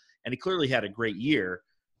close, and he clearly had a great year.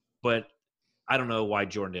 But I don't know why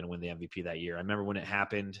Jordan didn't win the MVP that year. I remember when it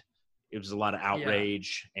happened, it was a lot of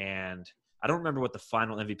outrage, and I don't remember what the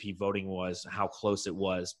final MVP voting was, how close it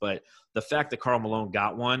was, but the fact that Karl Malone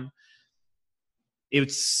got one,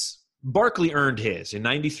 Barkley earned his. In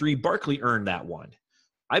 93, Barkley earned that one.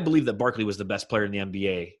 I believe that Barkley was the best player in the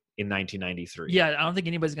NBA in 1993. Yeah, I don't think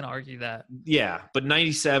anybody's going to argue that. Yeah, but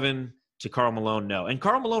 97 to Karl Malone, no. And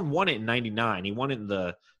Karl Malone won it in 99. He won it in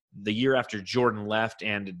the year after Jordan left,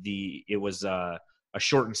 and it was a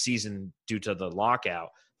shortened season due to the lockout.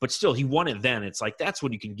 But still, he won it then. It's like that's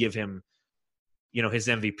when you can give him his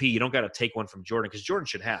MVP. You don't got to take one from Jordan because Jordan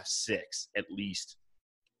should have 6 at least.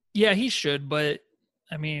 Yeah, he should. But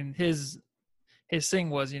I mean, his thing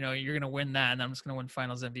was, you're going to win that, and I'm just going to win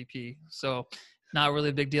Finals MVP. So not really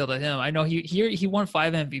a big deal to him. I know he won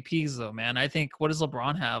 5 MVPs though, man. I think, what does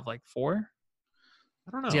LeBron have? Like 4?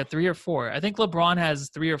 I don't know. Yeah, 3 or 4. I think LeBron has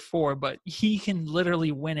 3 or 4, but he can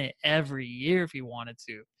literally win it every year if he wanted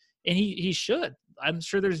to. And he should. I'm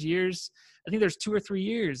sure there's years, I think there's 2 or 3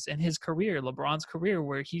 years in his career, LeBron's career,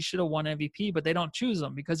 where he should have won MVP, but they don't choose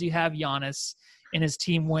him because you have Giannis and his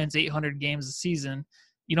team wins 800 games a season.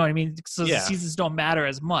 You know what I mean? So the seasons don't matter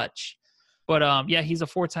as much. But, he's a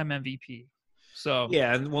 4-time MVP. So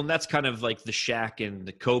yeah, and that's kind of like the Shaq and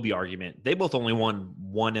the Kobe argument. They both only won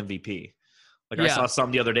 1 MVP. I saw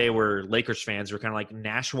something the other day where Lakers fans were kind of like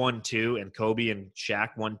Nash won 2 and Kobe and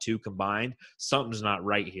Shaq won 2 combined. Something's not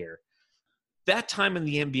right here. That time in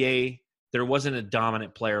the NBA, there wasn't a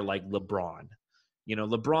dominant player like LeBron.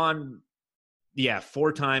 LeBron,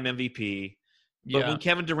 4-time MVP. But when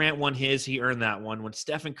Kevin Durant won his, he earned that one. When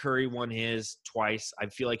Stephen Curry won his twice, I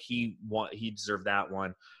feel like he deserved that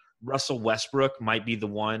one. Russell Westbrook might be the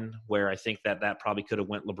one where I think that probably could have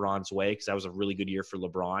went LeBron's way because that was a really good year for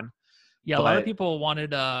LeBron. Yeah, a lot of people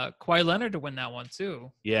wanted Kawhi Leonard to win that one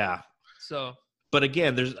too. Yeah. So, but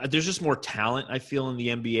again, there's just more talent, I feel, in the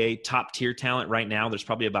NBA, top tier talent right now. There's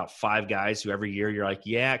probably about 5 guys who every year you're like,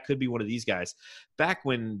 yeah, it could be one of these guys. Back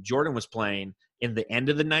when Jordan was playing in the end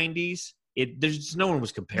of the 90s, there's no one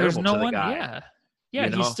was comparable There's no to the one. guy. Yeah. Yeah,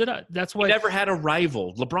 You he know? stood up. That's why He never had a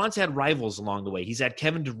rival. LeBron's had rivals along the way. He's had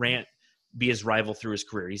Kevin Durant be his rival through his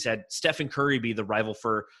career. He's had Stephen Curry be the rival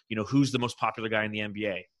for, who's the most popular guy in the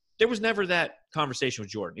NBA. There was never that conversation with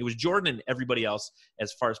Jordan. It was Jordan and everybody else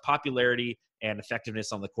as far as popularity and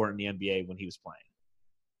effectiveness on the court in the NBA when he was playing.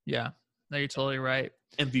 Yeah. No, you're totally right.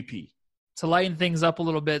 MVP. To lighten things up a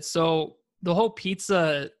little bit, so the whole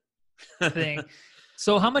pizza thing.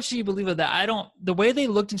 So how much do you believe of that? The way they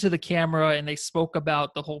looked into the camera and they spoke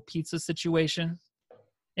about the whole pizza situation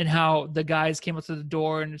and how the guys came up to the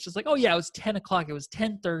door and it's just like, oh yeah, it was 10 o'clock. It was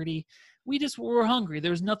 10:30. We were hungry. There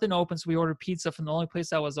was nothing open. So we ordered pizza from the only place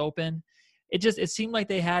that was open. It seemed like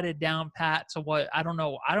they had it down pat to what, I don't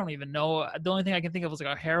know. I don't even know. The only thing I can think of was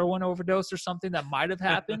like a heroin overdose or something that might've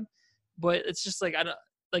happened, but it's just like, I don't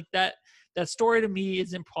like that. That story to me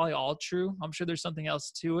isn't probably all true. I'm sure there's something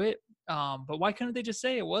else to it. But why couldn't they just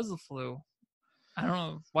say it was the flu? I don't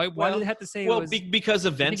know. Why did they have to say it was? Because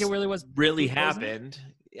events it really happened.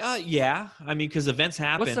 Yeah. I mean, because events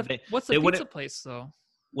happened. What's the pizza place, though?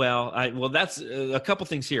 Well, that's a couple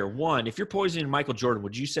things here. One, if you're poisoning Michael Jordan,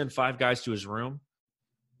 would you send 5 guys to his room?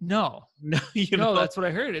 No. No, that's what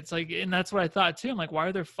I heard. It's like, and that's what I thought too. I'm like, why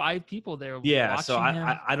are there 5 people there? Yeah, so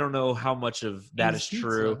I don't know how much of that is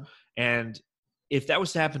true. And if that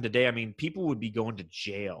was to happen today, I mean, people would be going to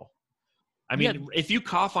jail. I mean, if you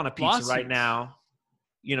cough on a pizza right now,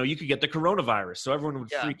 you could get the coronavirus. So everyone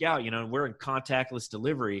would freak out. We're in contactless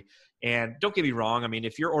delivery. And don't get me wrong. I mean,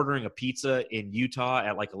 if you're ordering a pizza in Utah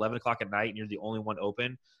at like 11 o'clock at night and you're the only one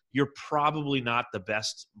open, you're probably not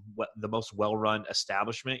the most well-run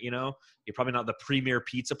establishment. You're probably not the premier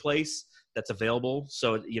pizza place that's available.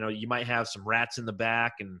 So, you might have some rats in the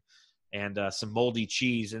back and some moldy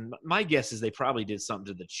cheese. And my guess is they probably did something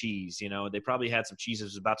to the cheese. They probably had some cheese that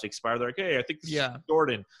was about to expire. They're like, hey, I think this is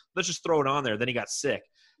Jordan. Let's just throw it on there. Then he got sick.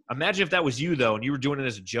 Imagine if that was you, though, and you were doing it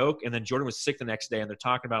as a joke, and then Jordan was sick the next day, and they're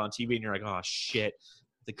talking about it on TV, and you're like, oh, shit.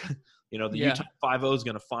 The Utah 5-0 is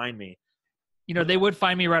going to find me. They would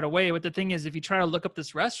find me right away. But the thing is, if you try to look up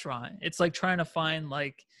this restaurant, it's like trying to find,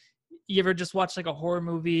 like, you ever just watch, like, a horror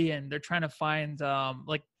movie, and they're trying to find,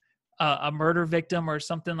 a murder victim or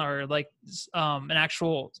something, or like an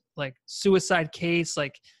actual like suicide case.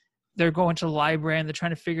 Like they're going to the library and they're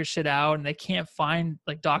trying to figure shit out and they can't find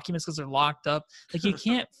like documents because they're locked up. Like you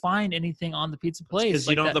can't find anything on the pizza place because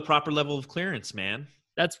you don't have the proper level of clearance, man.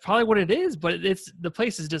 That's probably what it is, but the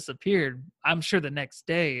place has disappeared. I'm sure the next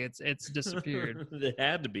day it's disappeared. It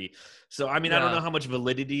had to be. So, I mean, I don't know how much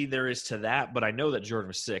validity there is to that, but I know that Jordan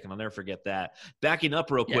was sick, and I'll never forget that. Backing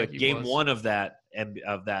up real quick, game 1 of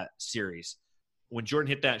that series, when Jordan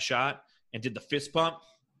hit that shot and did the fist pump,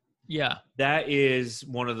 that is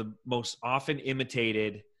one of the most often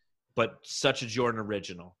imitated, but such a Jordan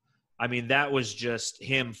original. I mean, that was just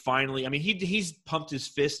him finally. I mean, he's pumped his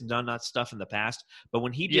fist and done that stuff in the past. But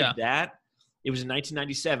when he did that, it was in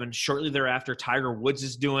 1997. Shortly thereafter, Tiger Woods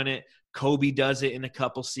is doing it. Kobe does it in a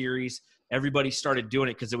couple series. Everybody started doing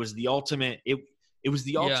it because it was the ultimate. It was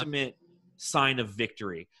the ultimate sign of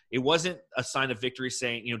victory. It wasn't a sign of victory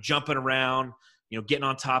saying, jumping around, getting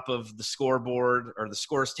on top of the scoreboard or the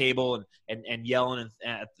scores table and yelling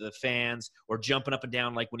at the fans, or jumping up and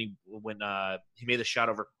down like when he made the shot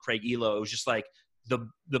over Craig Elo. It was just like the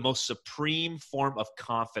most supreme form of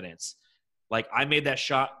confidence. Like I made that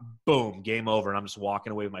shot, boom, game over, and I'm just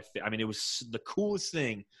walking away with I mean, it was the coolest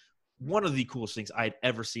thing, one of the coolest things I had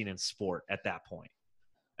ever seen in sport at that point.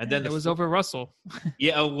 And then it was over Russell.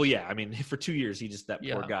 I mean, for 2 years,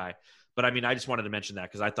 poor guy. But, I mean, I just wanted to mention that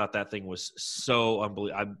because I thought that thing was so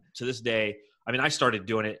unbelievable. To this day, I mean, I started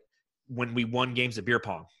doing it when we won games at beer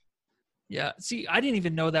pong. Yeah. See, I didn't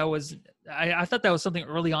even know that was – I thought that was something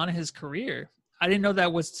early on in his career. I didn't know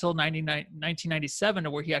that was till 1997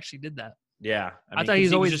 to where he actually did that. Yeah. I thought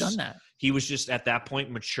he's always done that. He was just at that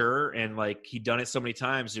point mature, and, like, he'd done it so many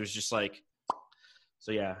times. It was just like –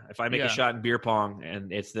 so, yeah, if I make a shot in beer pong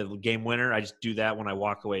and it's the game winner, I just do that when I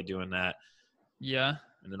walk away doing that. Yeah.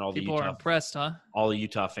 And then all people are impressed, huh? All the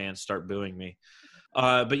Utah fans start booing me.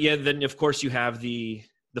 But yeah, then of course you have the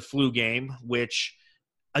flu game, which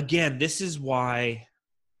again, this is why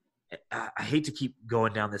I hate to keep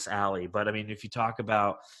going down this alley. But I mean, if you talk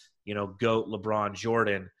about, GOAT, LeBron,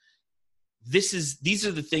 Jordan, these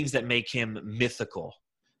are the things that make him mythical.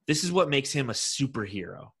 This is what makes him a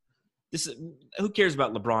superhero. Who cares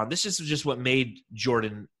about LeBron? This is just what made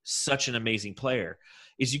Jordan such an amazing player.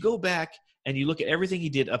 Is you go back and you look at everything he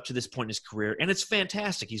did up to this point in his career, and it's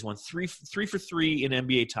fantastic. He's won three for three in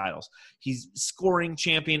NBA titles. He's scoring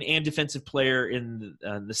champion and defensive player in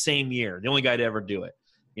the same year, the only guy to ever do it.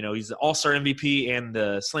 You know, he's the All-Star MVP and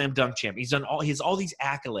the Slam Dunk champ. He has all these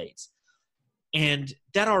accolades. And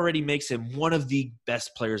that already makes him one of the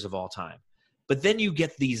best players of all time. But then you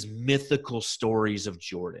get these mythical stories of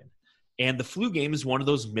Jordan. And the flu game is one of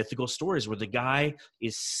those mythical stories where the guy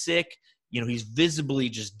is sick. You know, he's visibly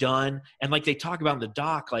just done. And like they talk about in the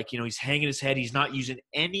doc, like, you know, he's hanging his head. He's not using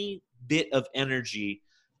any bit of energy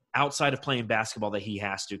outside of playing basketball that he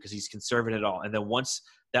has to because he's conserving it all. And then once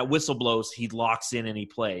that whistle blows, he locks in and he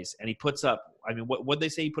plays. And he puts up, I mean, what they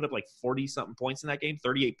say? He put up like 40-something points in that game,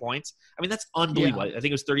 38 points. I mean, that's unbelievable. Yeah. I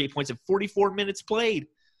think it was 38 points in 44 minutes played.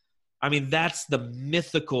 I mean, that's the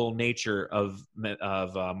mythical nature of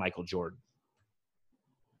Michael Jordan.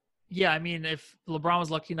 Yeah, I mean, if LeBron was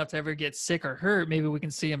lucky enough to ever get sick or hurt, maybe we can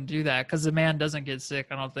see him do that because the man doesn't get sick,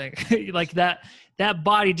 I don't think. Like that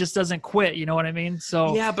body just doesn't quit, you know what I mean?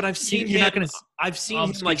 So yeah, but I've seen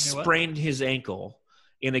him like sprain his ankle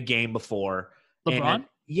in a game before. LeBron?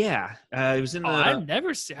 Yeah. It was in the I've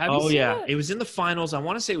never seen that? It was in the finals. I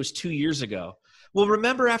want to say it was 2 years ago. Well,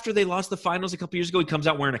 remember after they lost the finals a couple years ago, he comes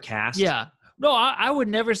out wearing a cast? Yeah. No, I would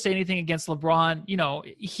never say anything against LeBron. You know,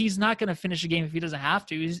 he's not going to finish a game if he doesn't have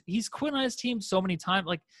to. He's quit on his team so many times.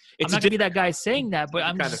 Like, I'm not going to be that guy saying that, but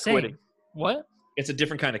I'm just saying. Quitting. What? It's a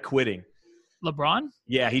different kind of quitting. LeBron?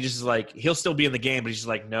 Yeah, he just like, he'll still be in the game, but he's just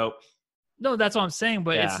like, nope. No, that's what I'm saying.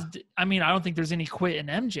 But I don't think there's any quit in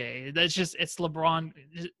MJ. It's LeBron.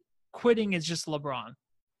 Quitting is just LeBron.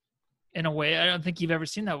 In a way, I don't think you've ever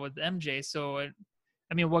seen that with MJ. So,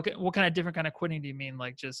 I mean, what kind of different kind of quitting do you mean?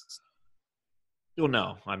 Like just... Well,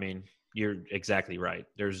 no. I mean, you're exactly right.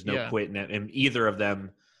 There's no quit in either of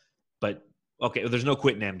them. But, okay, there's no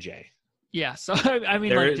quit in MJ. Yeah, so, I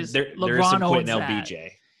mean, LeBron there is some quit in LBJ.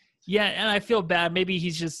 Yeah, and I feel bad. Maybe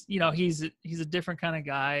he's just, you know, he's a different kind of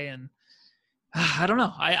guy. And I don't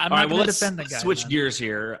know. I'm not going to defend the guy. Switch gears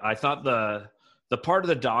here. I thought the part of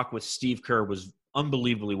the doc with Steve Kerr was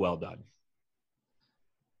unbelievably well done.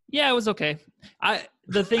 Yeah, it was okay.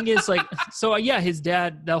 The thing is, like, so yeah, his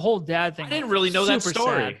dad, the whole dad thing. I didn't really know that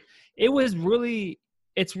story. Sad.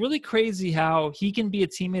 It's really crazy how he can be a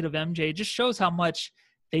teammate of MJ. It just shows how much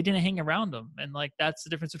they didn't hang around him. And like, that's the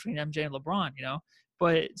difference between MJ and LeBron, you know?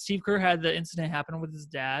 But Steve Kerr had the incident happen with his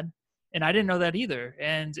dad, and I didn't know that either.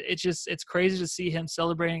 And it's crazy to see him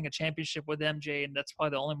celebrating a championship with MJ. And that's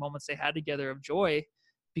probably the only moments they had together of joy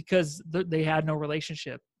because they had no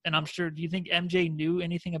relationship. And I'm sure, do you think MJ knew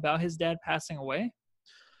anything about his dad passing away?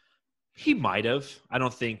 He might have. I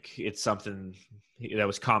don't think it's something that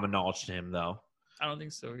was common knowledge to him, though. I don't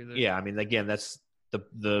think so either. Yeah, I mean, again, that's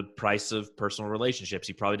the price of personal relationships.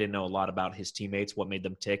 He probably didn't know a lot about his teammates, what made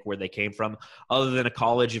them tick, where they came from. Other than a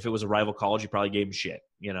college, if it was a rival college, he probably gave him shit,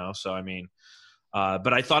 you know? So, I mean,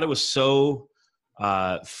 but I thought it was so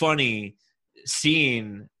funny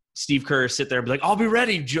seeing Steve Kerr sit there and be like, I'll be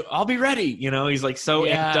ready. You know, he's like so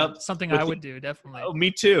amped up. Something I would do, definitely. Oh,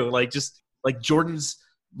 me too. Like, just like Jordan's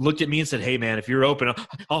looked at me and said, hey man, if you're open,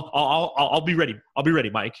 I'll be ready. I'll be ready,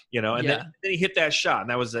 Mike, you know? And then he hit that shot, and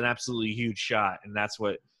that was an absolutely huge shot. And that's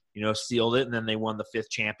what, you know, sealed it. And then they won the 5th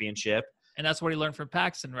championship. And that's what he learned from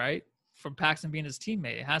Paxson, right? From Paxson being his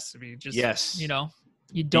teammate. It has to be just, you know,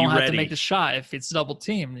 you don't have to make the shot if it's double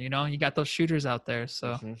team, you know, you got those shooters out there. So.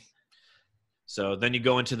 Mm-hmm. So then you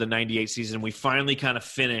go into the 98 season. We finally kind of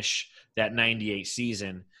finish that 98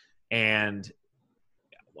 season. And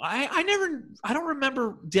I don't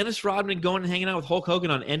remember Dennis Rodman going and hanging out with Hulk Hogan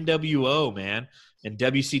on NWO, man, and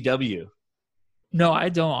WCW. No, I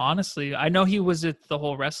don't, honestly. I know he was at the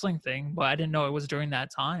whole wrestling thing, but I didn't know it was during that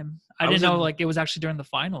time. I didn't know like it was actually during the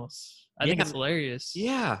finals. I think it's hilarious.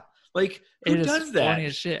 Yeah. Like, who does that? Funny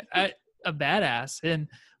as shit. A badass. And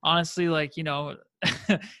honestly, like, you know,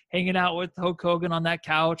 hanging out with Hulk Hogan on that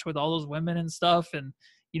couch with all those women and stuff. And,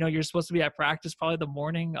 you know, you're supposed to be at practice probably the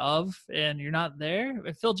morning of, and you're not there.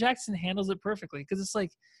 Phil Jackson handles it perfectly. Cause it's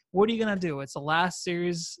like, what are you going to do? It's the last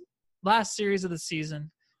series of the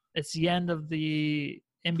season. It's the end of the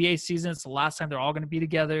NBA season. It's the last time they're all going to be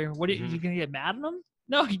together. What are you going to get mad at him?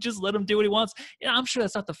 No, you just let him do what he wants. And I'm sure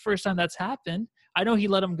that's not the first time that's happened. I know he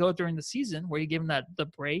let him go during the season where he gave him the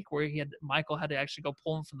break where Michael had to actually go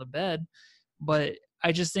pull him from the bed. But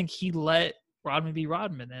I just think he let Rodman be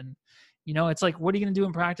Rodman. And, you know, it's like, what are you going to do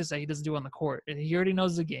in practice that he doesn't do on the court? And he already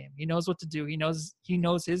knows the game. He knows what to do. He knows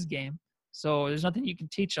his game. So there's nothing you can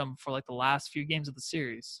teach him for like the last few games of the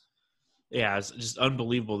series. Yeah, it's just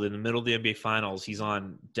unbelievable that in the middle of the NBA Finals, he's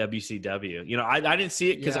on WCW. You know, I didn't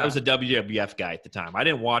see it because I was a WWF guy at the time. I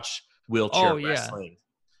didn't watch wheelchair wrestling.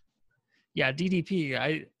 Yeah, DDP.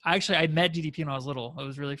 I met DDP when I was little. It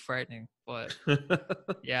was really frightening. But,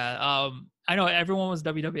 yeah, I know everyone was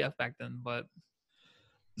WWF back then, but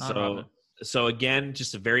not Rodman. So again,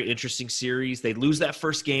 just a very interesting series. They lose that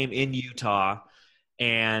first game in Utah,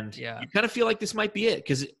 and you kind of feel like this might be it,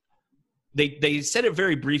 because they said it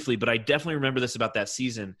very briefly, but I definitely remember this about that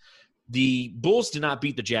season. The Bulls did not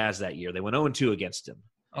beat the Jazz that year. They went 0-2 against them.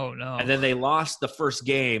 Oh, no. And then they lost the first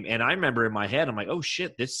game, and I remember in my head, I'm like, oh,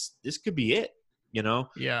 shit, this could be it, you know?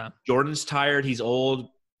 Yeah. Jordan's tired. He's old.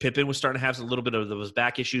 Pippen was starting to have a little bit of those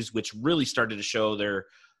back issues, which really started to show their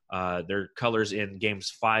colors in games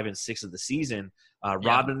 5 and 6 of the season.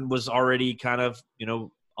 Rodman was already kind of,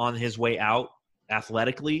 on his way out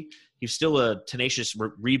athletically. He's still a tenacious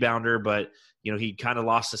rebounder, but, he kind of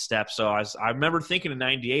lost a step. So I remember thinking in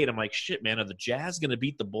 98, I'm like, shit, man, are the Jazz going to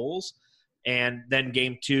beat the Bulls? And then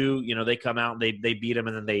game 2, they come out and they beat them,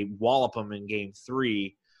 and then they wallop them in game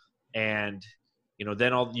 3. And,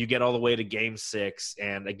 then you get all the way to game 6.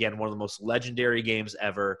 And again, one of the most legendary games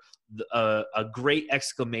ever, a great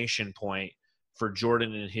exclamation point for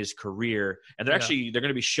Jordan in his career. And they're going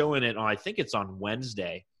to be showing it I think it's on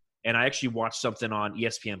Wednesday. And I actually watched something on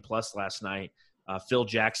ESPN Plus last night. Phil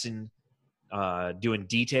Jackson doing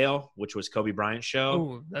Detail, which was Kobe Bryant's show.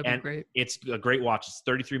 Oh, that'd be great. It's a great watch. It's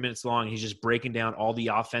 33 minutes long. He's just breaking down all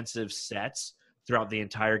the offensive sets throughout the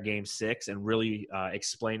entire game 6 and really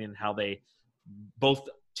explaining how both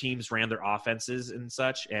teams ran their offenses and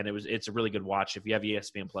such. And it's a really good watch. If you have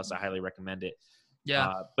ESPN Plus, I highly recommend it.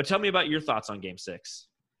 Yeah. But tell me about your thoughts on game 6.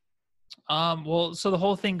 Well, so the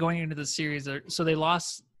whole thing going into the series, so they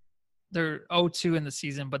lost their 0-2 in the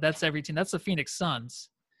season, but that's every team. That's the Phoenix Suns.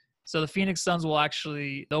 So the Phoenix Suns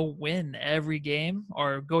they'll win every game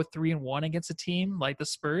or go 3-1 against a team like the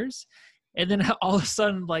Spurs. And then all of a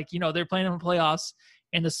sudden, they're playing in the playoffs.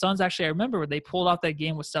 And the Suns actually, I remember they pulled off that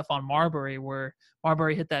game with Stephon Marbury where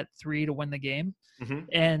Marbury hit that 3 to win the game. Mm-hmm.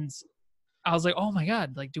 And I was like, oh my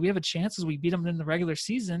God, do we have a chance as we beat them in the regular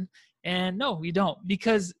season? And no, we don't,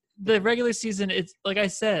 because the regular season, it's like I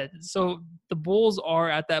said, so the Bulls are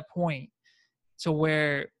at that point to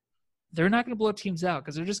where they're not going to blow teams out,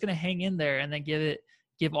 because they're just going to hang in there and then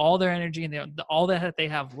give all their energy and all that they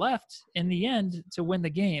have left in the end to win the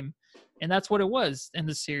game. And that's what it was in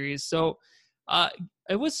the series. So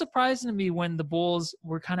it was surprising to me when the Bulls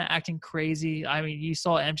were kind of acting crazy. I mean, you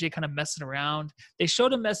saw MJ kind of messing around. They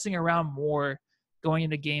showed him messing around more going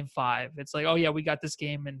into game 5. It's like, oh yeah, we got this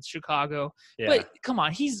game in Chicago. Yeah. But come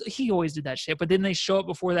on, he always did that shit. But then they show up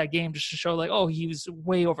before that game just to show oh, he was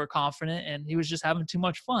way overconfident and he was just having too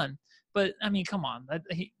much fun. But I mean, come on.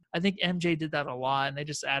 I think MJ did that a lot, and they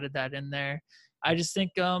just added that in there. I just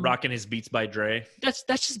think rocking his Beats by Dre. That's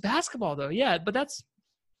just basketball though. Yeah, but that's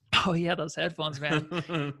those headphones, man.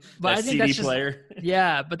 But I think CD that's just player.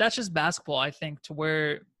 Yeah, but that's just basketball, I think, to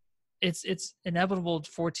where it's inevitable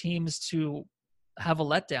for teams to have a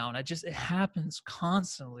letdown. It happens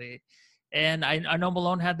constantly. And I know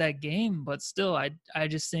Malone had that game, but still I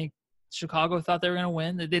just think Chicago thought they were going to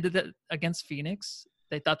win. They did that against Phoenix.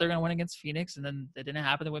 They thought they were going to win against Phoenix, and then it didn't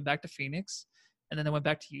happen. They went back to Phoenix, and then they went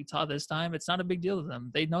back to Utah this time. It's not a big deal to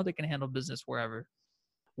them. They know they can handle business wherever.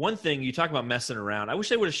 One thing, you talk about messing around. I wish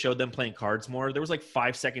they would have showed them playing cards more. There was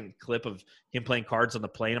 5-second clip of him playing cards on the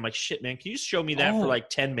plane. I'm like, shit, man, can you just show me that for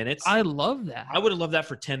 10 minutes? I love that. I would have loved that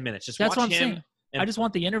for 10 minutes. Just That's watch what I'm him. saying. I just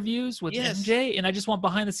want the interviews with MJ, and I just want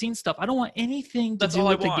behind-the-scenes stuff. I don't want anything to do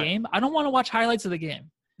with the game. I don't want to watch highlights of the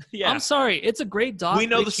game. Yeah. I'm sorry. It's a great doc. We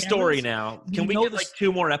know the story now. Can we get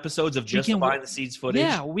 2 more episodes of just behind-the-scenes footage?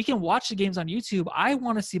 Yeah, we can watch the games on YouTube. I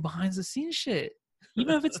want to see behind-the-scenes shit,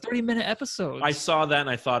 even if it's 30-minute episodes. I saw that, and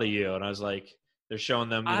I thought of you, and I was like, they're showing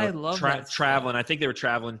them traveling. I think they were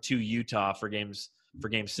traveling to Utah for game 6.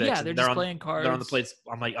 Yeah, they're just playing cards. They're on the plates.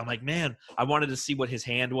 I'm like, man, I wanted to see what his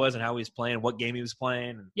hand was and how he was playing, what game he was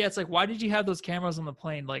playing. Yeah, it's like, why did you have those cameras on the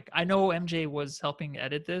plane? I know MJ was helping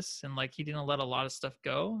edit this, and he didn't let a lot of stuff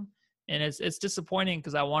go, and it's disappointing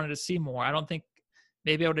because I wanted to see more. I don't think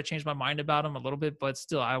maybe I would have changed my mind about him a little bit, but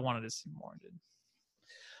still, I wanted to see more. Dude.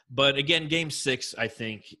 But again, game 6, I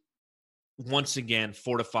think, once again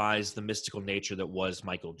fortifies the mystical nature that was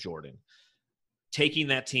Michael Jordan. Taking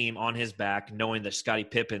that team on his back, knowing that Scottie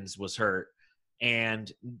Pippen was hurt,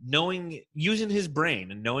 and using his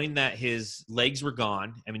brain and knowing that his legs were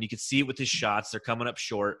gone. I mean, you could see it with his shots. They're coming up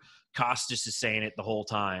short. Costas is saying it the whole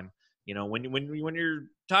time. When you're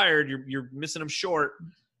tired, you're missing them short.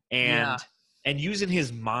 And using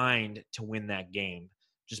his mind to win that game.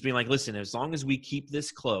 Just being like, listen, as long as we keep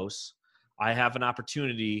this close, I have an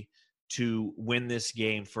opportunity to win this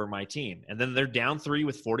game for my team. And then they're down 3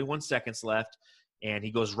 with 41 seconds left. And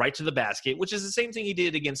he goes right to the basket, which is the same thing he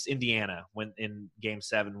did against Indiana when in Game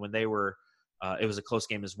 7 when they were it was a close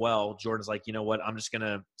game as well. Jordan's like, you know what? I'm just going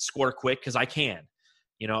to score quick because I can.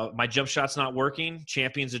 My jump shot's not working.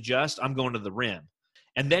 Champions adjust. I'm going to the rim.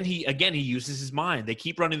 And then he uses his mind. They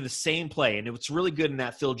keep running the same play. And what's really good in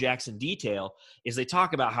that Phil Jackson detail is they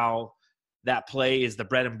talk about how that play is the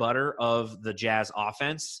bread and butter of the Jazz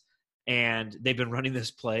offense. And they've been running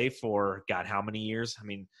this play for, God, how many years? I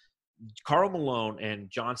mean, Karl Malone and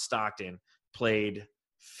John Stockton played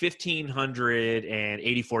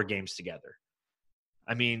 1,584 games together.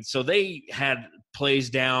 I mean, so they had plays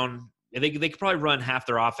down. They could probably run half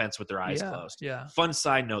their offense with their eyes closed. Yeah. Fun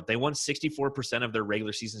side note, they won 64% of their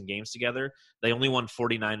regular season games together. They only won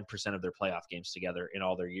 49% of their playoff games together in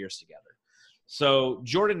all their years together. So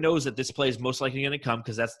Jordan knows that this play is most likely going to come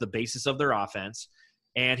because that's the basis of their offense.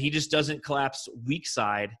 And he just doesn't collapse weak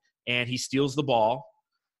side, and he steals the ball,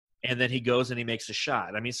 and then he goes and he makes a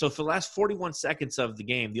shot. I mean, so for the last 41 seconds of the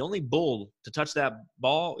game, the only bull to touch that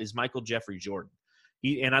ball is Michael Jeffrey Jordan.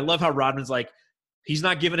 And I love how Rodman's like, he's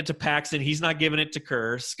not giving it to Paxson. He's not giving it to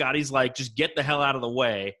Kerr. Scotty's like, just get the hell out of the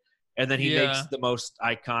way. And then he makes the most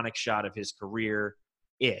iconic shot of his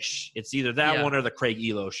career-ish. It's either that one or the Craig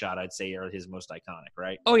Elo shot, I'd say, are his most iconic,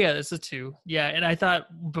 right? Oh, yeah, that's the two. Yeah, and I thought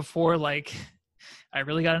before, I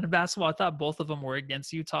really got into basketball, I thought both of them were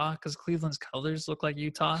against Utah because Cleveland's colors look like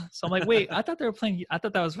Utah. So I'm like, wait, I thought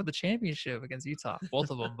that was for the championship against Utah, both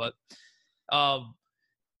of them. But,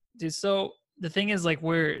 dude, so the thing is,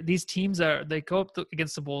 where these teams they go up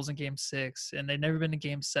against the Bulls in Game 6, and they've never been to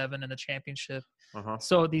Game 7 in the championship. Uh-huh.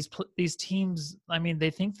 So these teams, I mean, they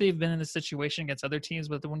think they've been in a situation against other teams,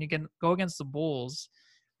 but when you go against the Bulls,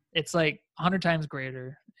 it's 100 times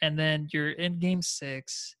greater. And then you're in Game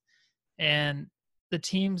 6, and the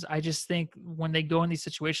teams, I just think when they go in these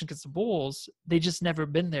situations against the Bulls, they just never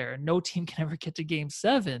been there. No team can ever get to Game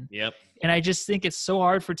 7. Yep. And I just think it's so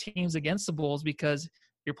hard for teams against the Bulls because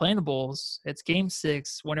you're playing the Bulls. It's Game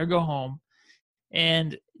 6, winner go home.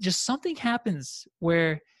 And just something happens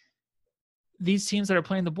where these teams that are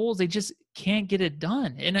playing the Bulls, they just can't get it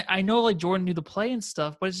done. And I know Jordan knew the play and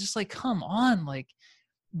stuff, but it's just come on.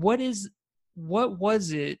 What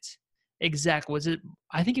was it exactly?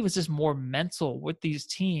 I think it was just more mental with these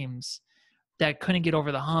teams that couldn't get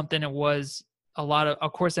over the hump than it was a lot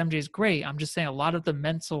of course, MJ's great. I'm just saying a lot of the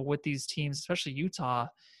mental with these teams, especially Utah,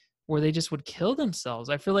 where they just would kill themselves.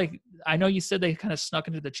 I feel I know you said they kind of snuck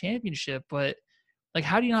into the championship, but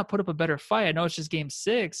how do you not put up a better fight? I know it's just Game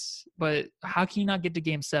 6, but how can you not get to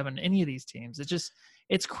Game 7? Any of these teams,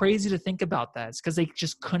 it's crazy to think about that. It's because they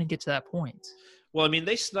just couldn't get to that point. Well, I mean,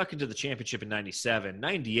 they snuck into the championship in 97,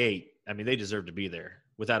 98. I mean, they deserved to be there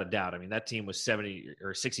without a doubt. I mean, that team was 70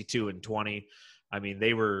 or 62-20. I mean,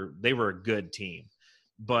 they were a good team,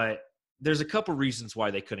 but there's a couple reasons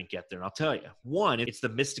why they couldn't get there. And I'll tell you, one, it's the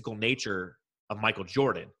mystical nature of Michael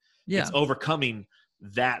Jordan. Yeah. It's overcoming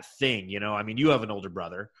that thing. I mean, you have an older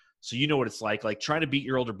brother, so you know what it's like trying to beat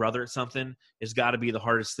your older brother at something has got to be the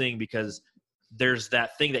hardest thing because there's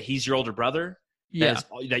that thing that he's your older brother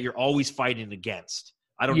that you're always fighting against.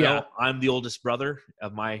 I don't know. I'm the oldest brother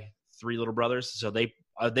of my 3 little brothers, so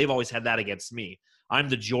they've always had that against me. I'm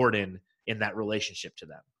the Jordan in that relationship to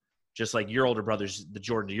them. Just like your older brother's the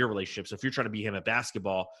Jordan to your relationship. So if you're trying to beat him at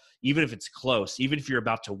basketball, even if it's close, even if you're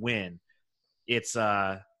about to win, it's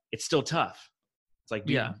still tough.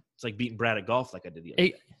 It's like beating Brad at golf like I did the other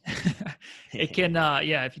day. It can,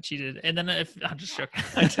 if you cheated. And then I'm just joking.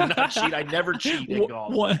 I did not cheat. I never cheat at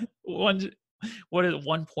golf. What is it,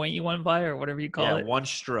 1 point you won by or whatever you call it? One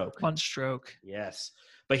stroke. One stroke. Yes.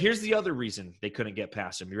 But here's the other reason they couldn't get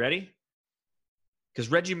past him. You ready? Because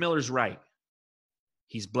Reggie Miller's right.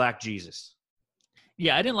 He's Black Jesus.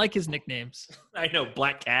 Yeah, I didn't like his nicknames. I know,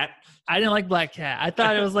 Black Cat. I didn't like Black Cat. I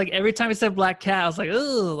thought it was every time he said Black Cat, I was like,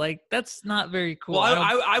 oh, that's not very cool.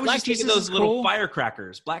 Well, I was just thinking those little cool.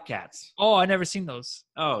 Firecrackers, Black Cats. Oh, I never seen those.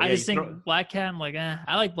 Oh, yeah, I just think Black Cat, I'm like,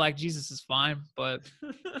 I like Black Jesus is fine, but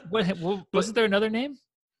wasn't there another name?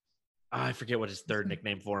 I forget what his third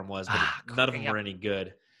nickname for him was, but none of them were any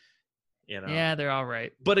good. Yeah, they're all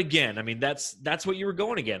right. But again, I mean, that's what you were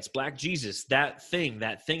going against. Black Jesus, that thing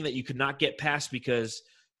that you could not get past because,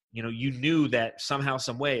 you knew that somehow,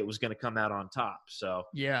 some way it was going to come out on top. So,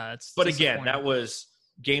 yeah, but again, that was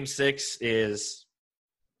Game 6 is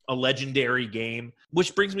a legendary game,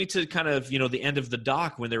 which brings me to kind of, the end of the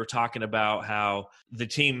doc when they were talking about how the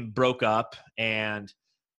team broke up. And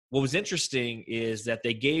what was interesting is that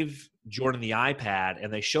they gave Jordan the iPad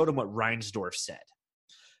and they showed him what Reinsdorf said.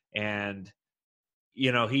 And,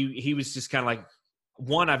 he was just kind of like,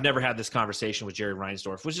 one, I've never had this conversation with Jerry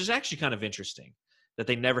Reinsdorf, which is actually kind of interesting that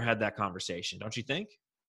they never had that conversation. Don't you think?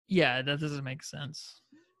 Yeah, that doesn't make sense.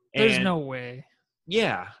 There's no way.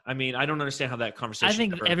 Yeah. I mean, I don't understand how that conversation I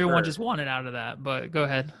think everyone just wanted out of that, but go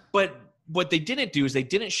ahead. But what they didn't do is they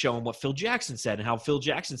didn't show him what Phil Jackson said and how Phil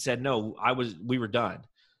Jackson said, no, we were done.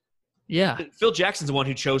 Yeah. Phil Jackson's the one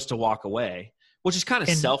who chose to walk away, which is kind of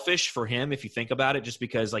selfish for him if you think about it, just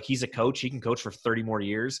because like he's a coach. He can coach for 30 more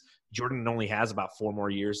years. Jordan only has about 4 more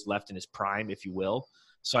years left in his prime, if you will.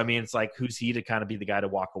 So, I mean, it's like, who's he to kind of be the guy to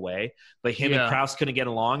walk away? But him and Krause couldn't get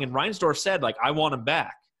along. And Reinsdorf said, like, I want him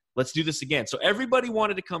back. Let's do this again. So everybody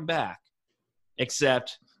wanted to come back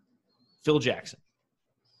except Phil Jackson.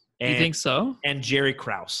 You think so? And Jerry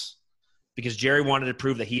Krause, because Jerry wanted to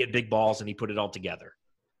prove that he had big balls and he put it all together.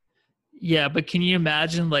 Yeah, but can you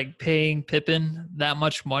imagine like paying Pippen that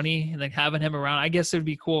much money and like having him around? I guess it would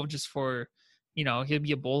be cool just for, you know, he'd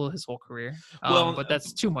be a Bull his whole career. But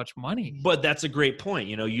that's too much money. But that's a great point.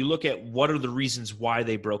 You know, you look at what are the reasons why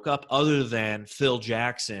they broke up other than Phil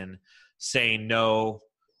Jackson saying, no,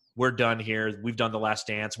 we're done here. We've done the last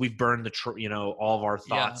dance. We've burned all of our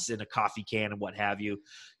thoughts in a coffee can and what have you.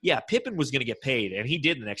 Yeah, Pippen was going to get paid, and he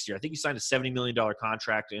did the next year. I think he signed a $70 million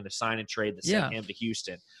contract in a sign and trade that sent him to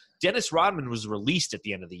Houston. Dennis Rodman was released at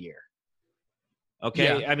the end of the year.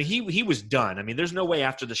 Okay? Yeah. I mean, he was done. I mean, there's no way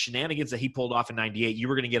after the shenanigans that he pulled off in 98, you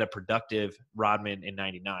were going to get a productive Rodman in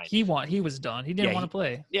 99. He was done. He didn't want to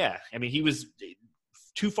play. Yeah. I mean, he was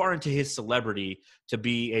too far into his celebrity to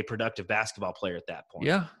be a productive basketball player at that point.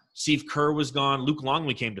 Yeah. Steve Kerr was gone. Luke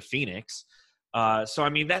Longley came to Phoenix. So, I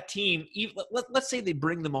mean, that team, let's say they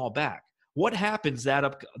bring them all back. What happens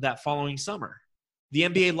that following summer? The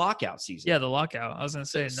NBA lockout season. Yeah, the lockout. I was going to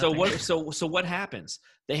say. So what happens?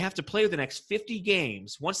 They have to play the next 50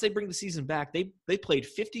 games. Once they bring the season back, they played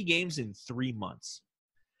 50 games in 3 months.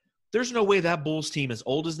 There's no way that Bulls team, as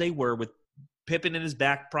old as they were, with Pippen and his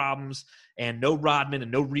back problems and no Rodman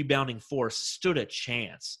and no rebounding force, stood a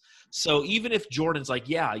chance. So even if Jordan's like,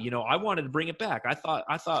 yeah, you know, I wanted to bring it back. I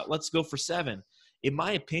thought let's go for 7. In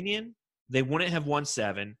my opinion, they wouldn't have won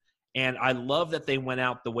 7. And I love that they went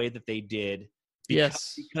out the way that they did.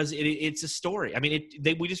 Because it's a story. I mean,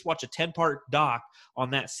 we just watched a 10-part doc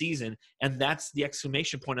on that season, and that's the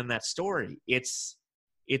exclamation point on that story. It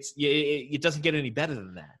doesn't get any better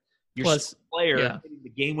than that. Your player hitting the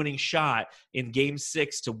game-winning shot in Game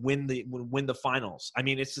 6 to win the finals. I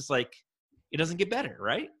mean, it's just like it doesn't get better,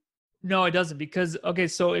 right? No, it doesn't, because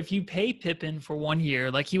so if you pay Pippen for 1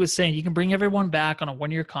 year, like he was saying, you can bring everyone back on a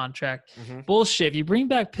 1-year contract. Mm-hmm. Bullshit. If you bring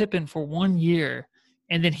back Pippen for 1 year,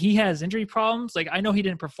 and then he has injury problems. Like, I know he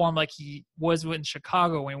didn't perform like he was in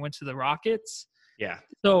Chicago when he went to the Rockets. Yeah.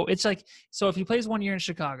 So it's like, if he plays 1 year in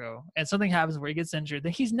Chicago and something happens where he gets injured,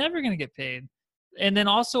 then he's never going to get paid. And then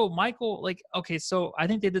also Michael, so I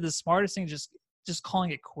think they did the smartest thing, just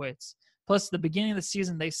calling it quits. Plus, the beginning of the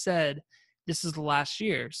season, they said this is the last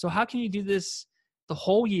year. So how can you do this the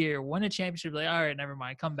whole year, win a championship, like, all right, never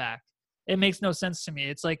mind, come back? It makes no sense to me.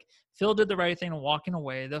 It's like Phil did the right thing in walking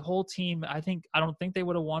away. The whole team, I don't think they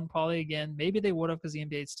would have won probably again. Maybe they would have, because the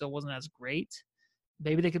NBA still wasn't as great.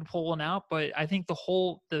 Maybe they could pull one out, but I think the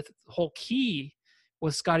whole key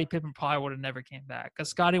was Scottie Pippen probably would have never came back, because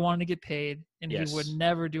Scottie wanted to get paid, and he would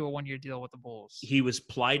never do a 1-year deal with the Bulls. He was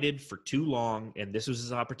plighted for too long, and this was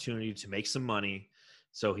his opportunity to make some money.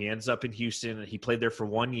 So he ends up in Houston, and he played there for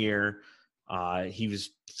 1 year. He was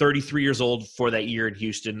 33 years old for that year in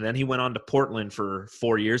Houston. And then he went on to Portland for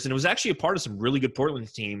 4 years, and it was actually a part of some really good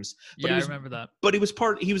Portland teams. But I remember that. But he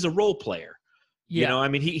was a role player. Yeah. You know, I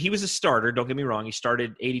mean, he was a starter. Don't get me wrong. He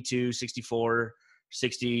started 82, 64,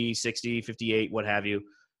 60, 60, 58, what have you.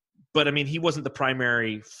 But, I mean, he wasn't the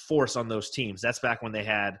primary force on those teams. That's back when they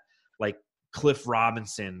had, like, Cliff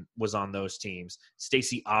Robinson was on those teams,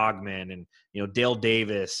 Stacey Augmon, and, you know, Dale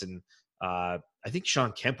Davis, and I think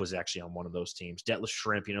Sean Kemp was actually on one of those teams, Detlef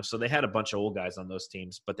Schrempf, you know, so they had a bunch of old guys on those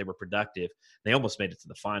teams, but they were productive. They almost made it to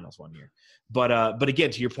the finals 1 year. But again,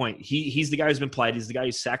 to your point, he's the guy who's been plied. He's the guy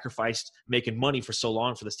who sacrificed making money for so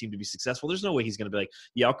long for this team to be successful. There's no way he's going to be like,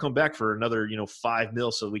 yeah, I'll come back for another, you know, $5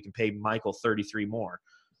 million so we can pay Michael 33 more.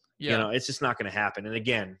 Yeah. You know, it's just not going to happen. And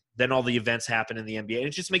again, then all the events happen in the NBA, and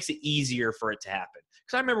it just makes it easier for it to happen.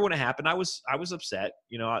 Because I remember when it happened, I was upset.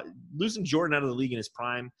 You know, losing Jordan out of the league in his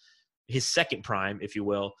prime, his second prime, if you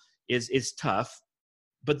will, is tough.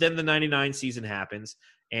 But then the 99 season happens,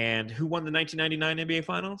 and who won the 1999 NBA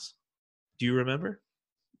Finals? Do you remember?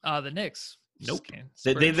 The Knicks. Nope.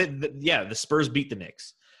 The Spurs beat the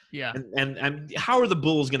Knicks. Yeah. And how are the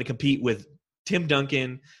Bulls going to compete with Tim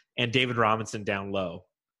Duncan and David Robinson down low?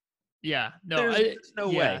 Yeah. No. There's no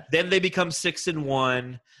way. Then they become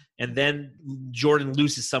 6-1. And then Jordan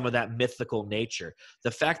loses some of that mythical nature.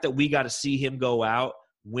 The fact that we got to see him go out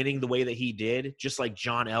winning the way that he did, just like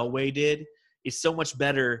John Elway did, is so much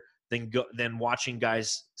better than watching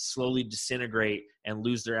guys slowly disintegrate and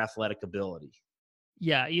lose their athletic ability.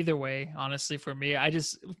 Yeah, either way, honestly, for me,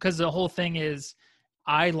 because the whole thing is,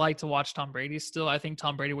 I like to watch Tom Brady still. I think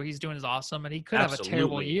Tom Brady, what he's doing is awesome, and he could have a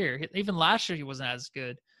terrible Absolutely. year. Even last year, he wasn't as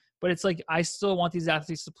good. But it's like, I still want these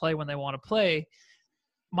athletes to play when they want to play.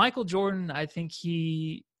 Michael Jordan, I think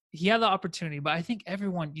he had the opportunity, but I think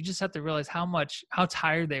everyone, you just have to realize how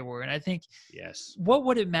tired they were. And I think, Yes. what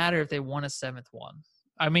would it matter if they won a seventh one?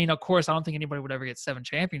 I mean, of course, I don't think anybody would ever get 7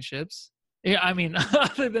 championships. Yeah, I mean,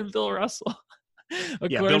 other than Bill Russell. Of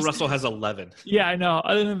course. Bill Russell has 11. Yeah, I know.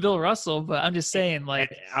 Other than Bill Russell, but I'm just saying, like,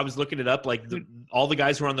 And I was looking it up. Like all the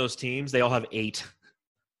guys who are on those teams, they all have 8.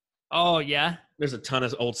 oh yeah, There's a ton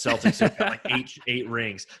of old Celtics who got like eight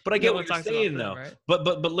rings. But I get what you're saying, though. Right?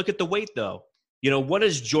 But look at the weight, though. What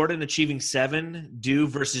does Jordan achieving 7 do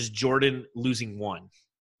versus Jordan losing 1?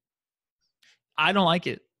 I don't like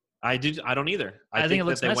it. I don't either. I think it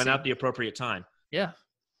looks that they messy. went out the appropriate time. Yeah.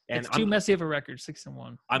 And It's too messy of a record,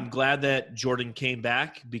 6-1. I'm glad that Jordan came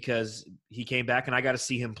back, because he came back and I got to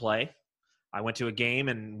see him play. I went to a game,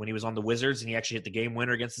 and when he was on the Wizards, and he actually hit the game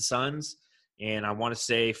winner against the Suns. And I want to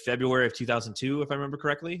say February of 2002, if I remember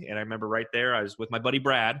correctly. And I remember right there, I was with my buddy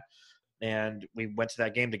Brad, and we went to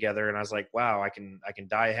that game together. And I was like, wow, I can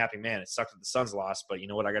die a happy man. It sucked that the Suns lost, but you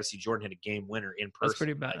know what? I got to see Jordan hit a game winner in person. That's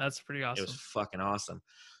pretty bad. That's pretty awesome. It was fucking awesome.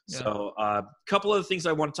 Yeah. So a couple other things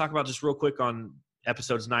I want to talk about just real quick on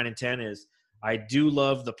episodes 9 and 10 is I do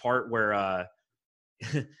love the part where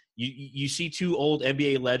you see 2 old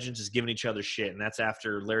NBA legends just giving each other shit, and that's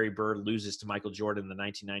after Larry Bird loses to Michael Jordan in the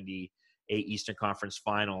 1998 Eastern Conference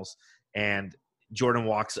Finals, and Jordan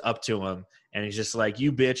walks up to him and he's just like,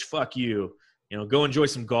 "You bitch, fuck you, go enjoy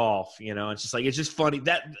some golf." It's just like, it's just funny.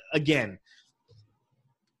 That again,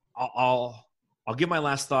 I'll give my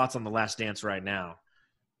last thoughts on The Last Dance right now.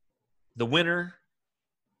 The winner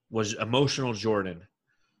was emotional Jordan.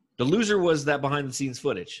 The loser was that behind-the-scenes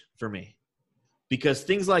footage for me. Because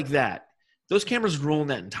things like that, those cameras rolling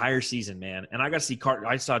that entire season, man. And I got to see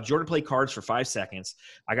I saw Jordan play cards for 5 seconds.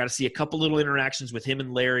 I got to see a couple little interactions with him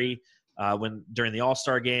and Larry during the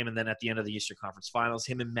All-Star game, and then at the end of the Eastern Conference Finals,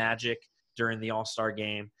 him and Magic during the All-Star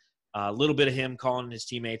game. A little bit of him calling his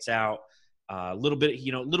teammates out. A little bit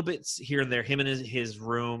here and there, him in his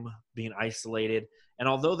room being isolated. And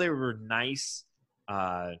although they were nice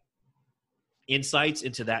insights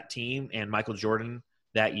into that team and Michael Jordan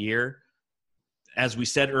that year, as we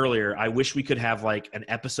said earlier, I wish we could have like an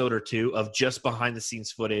episode or 2 of just behind the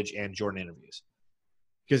scenes footage and Jordan interviews.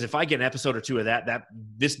 Because if I get an episode or 2 of that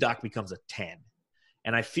this doc becomes a 10.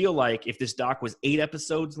 And I feel like if this doc was 8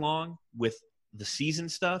 episodes long with the season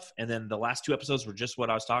stuff, and then the last 2 episodes were just what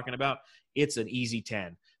I was talking about, it's an easy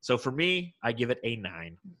 10. So for me, I give it a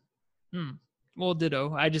 9. Well,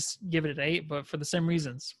 ditto. I just give it an 8, but for the same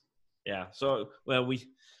reasons. Yeah. So, well,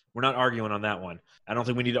 we're not arguing on that one. I don't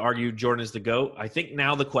think we need to argue Jordan is the GOAT. I think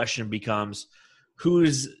now the question becomes, who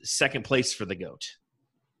is second place for the GOAT?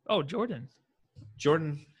 Oh, Jordan.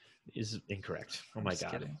 Jordan is incorrect. Oh, my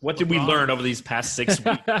God. Kidding. What did we learn over these past 6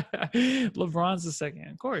 weeks? LeBron's the second,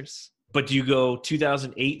 of course. But do you go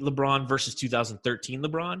 2008 LeBron versus 2013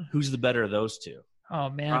 LeBron? Who's the better of those two? Oh,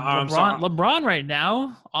 man. LeBron right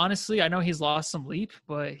now, honestly, I know he's lost some leap,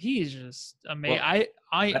 but he's just amazing.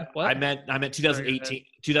 Well, I meant 2018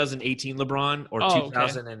 LeBron or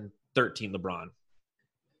 2013 LeBron.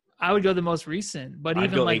 I would go the most recent, but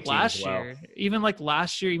even like last year, even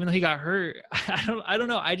though he got hurt, I don't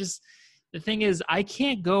know. The thing is, I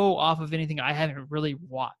can't go off of anything I haven't really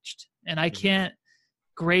watched, and I can't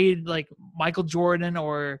grade like Michael Jordan,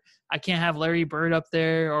 or I can't have Larry Bird up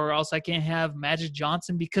there, or else I can't have Magic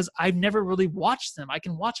Johnson, because I've never really watched them. I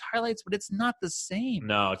can watch highlights, but it's not the same.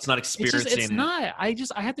 No, it's not experiencing. It's not. I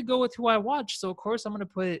have to go with who I watch. So of course I'm gonna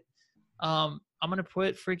put freaking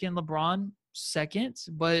LeBron second,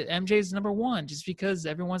 but MJ's number 1 just because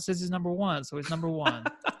everyone says he's number 1, so he's number 1.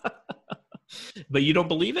 But you don't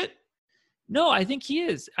believe it? No, I think he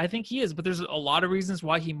is. But there's a lot of reasons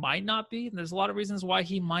why he might not be, and there's a lot of reasons why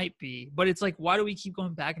he might be. But it's like, why do we keep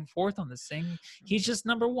going back and forth on this thing? He's just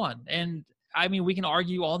number 1. And I mean, we can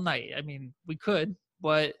argue all night. I mean, we could,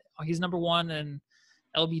 but he's number 1 and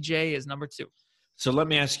LBJ is number 2. So let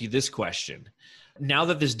me ask you this question. Now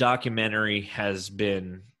that this documentary has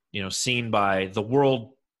been, seen by the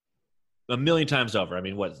world a million times over. I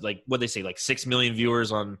mean, what they say, like 6 million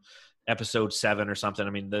viewers on episode 7 or something. I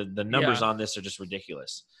mean, the numbers on this are just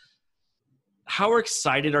ridiculous. How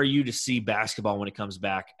excited are you to see basketball when it comes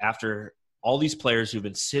back after all these players who've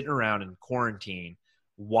been sitting around in quarantine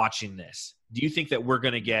watching this? Do you think that we're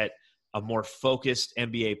going to get a more focused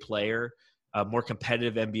NBA player, a more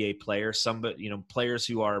competitive NBA player, players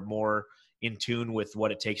who are more in tune with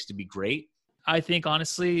what it takes to be great? I think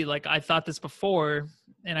honestly, like I thought this before,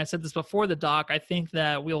 and I said this before the doc, I think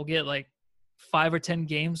that we'll get like 5 or 10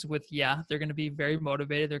 games with, they're going to be very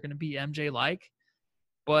motivated. They're going to be MJ-like,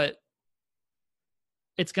 but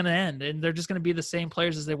it's going to end, and they're just going to be the same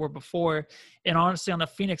players as they were before. And honestly, on the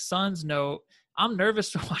Phoenix Suns note, I'm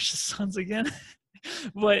nervous to watch the Suns again,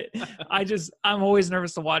 but I'm always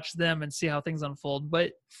nervous to watch them and see how things unfold.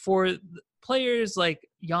 But for players like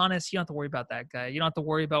Giannis, you don't have to worry about that guy. You don't have to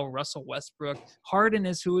worry about Russell Westbrook. Harden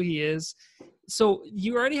is who he is. So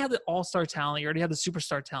you already have the all-star talent. You already have the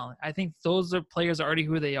superstar talent. I think those are players already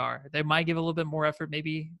who they are. They might give a little bit more effort.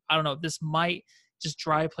 Maybe, I don't know, this might just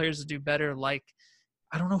drive players to do better. Like,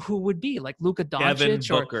 I don't know who it would be, like Luka Doncic. Devin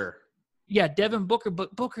Booker. Devin Booker.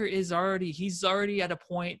 But Booker he's already at a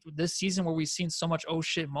point this season where we've seen so much oh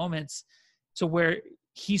shit moments to where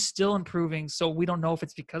he's still improving. So we don't know if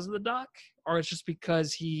it's because of the doc or it's just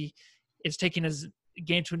because he is taking his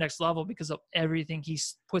game to a next level because of everything he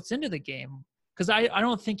puts into the game. Because I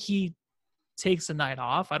don't think he takes a night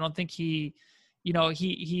off. I don't think he's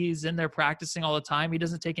in there practicing all the time. He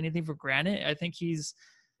doesn't take anything for granted. I think he's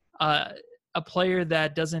a player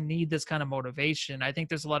that doesn't need this kind of motivation. I think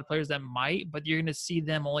there's a lot of players that might, but you're going to see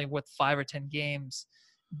them only with 5 or 10 games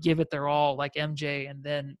give it their all like MJ and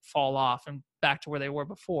then fall off and back to where they were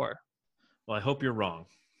before. Well, I hope you're wrong.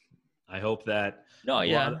 I hope that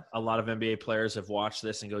a lot of NBA players have watched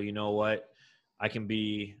this and go, you know what? I can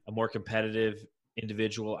be a more competitive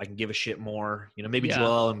individual. I can give a shit more. Maybe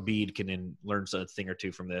Joel Embiid can learn a thing or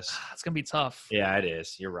two from this. It's going to be tough. Yeah, it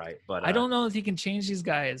is. You're right. But I don't know if he can change these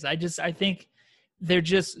guys. I think they're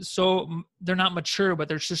just they're not mature, but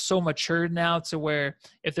they're just so matured now to where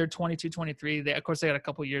if they're 22, 23, they got a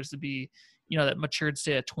couple years to be, that matured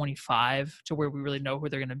state at 25 to where we really know who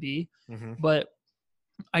they're going to be. Mm-hmm. But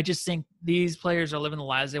I just think these players are living the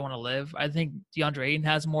lives they want to live. I think DeAndre Ayton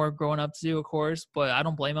has more growing up to do, of course, but I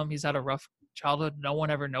don't blame him. He's had a rough childhood no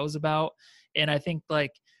one ever knows about. And I think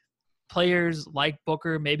like players like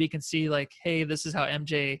Booker maybe can see like, hey, this is how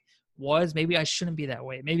MJ was. Maybe I shouldn't be that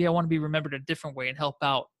way. Maybe I want to be remembered a different way and help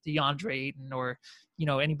out DeAndre Ayton or,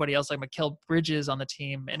 anybody else like Mikal Bridges on the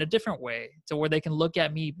team in a different way to where they can look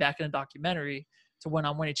at me back in a documentary to when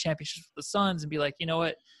I'm winning championships with the Suns and be like, you know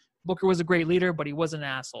what? Booker was a great leader, but he wasn't an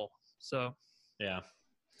asshole. So, yeah.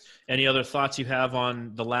 Any other thoughts you have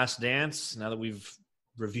on The Last Dance now that we've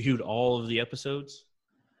reviewed all of the episodes?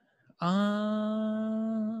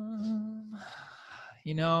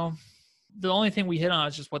 The only thing we hit on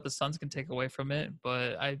is just what the Suns can take away from it,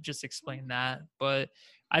 but I just explained that. But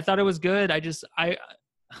I thought it was good.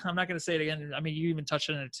 I'm not going to say it again. I mean, you even touched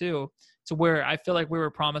on it too, to where I feel like we were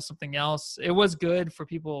promised something else. It was good for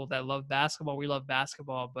people that love basketball. We love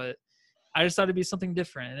basketball, but I just thought it'd be something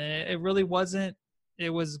different. And it really wasn't.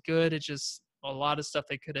 It was good. It's just a lot of stuff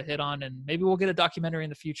they could have hit on. And maybe we'll get a documentary in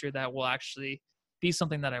the future that will actually be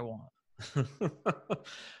something that I want.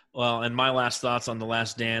 Well, and my last thoughts on The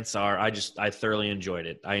Last Dance are I thoroughly enjoyed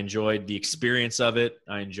it. I enjoyed the experience of it.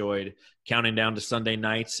 I enjoyed counting down to Sunday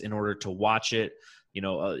nights in order to watch it.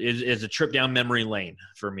 It's a trip down memory lane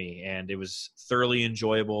for me, and it was thoroughly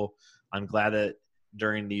enjoyable. I'm glad that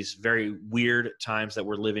during these very weird times that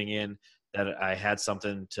we're living in, that I had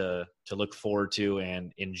something to look forward to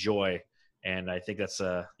and enjoy. And I think that's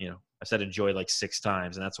I said enjoy like 6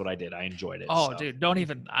 times, and that's what I did. I enjoyed it. Oh, so. Dude, don't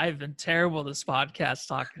even. I've been terrible this podcast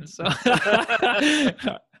talking. So.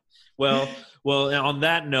 Well, on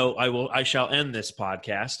that note, I shall end this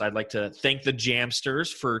podcast. I'd like to thank the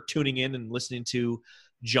Jamsters for tuning in and listening to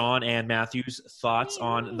John and Matthew's thoughts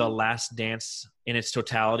on The Last Dance in its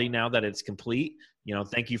totality now that it's complete.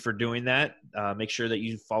 Thank you for doing that. Make sure that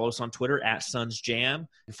you follow us on Twitter @SunsJam. You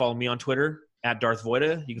can follow me on Twitter @Darth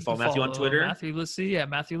Voida. You can follow Matthew on Twitter. Matthew Lissy,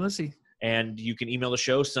 Matthew Lissy. And you can email the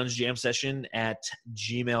show,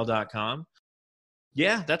 sunsjamsession@gmail.com.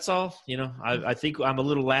 Yeah, that's all. I think I'm a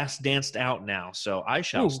little last danced out now, so I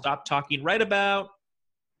shall stop talking right about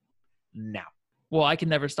now. Well, I can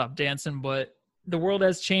never stop dancing, but the world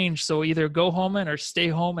has changed, so either go home or stay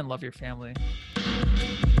home and love your family.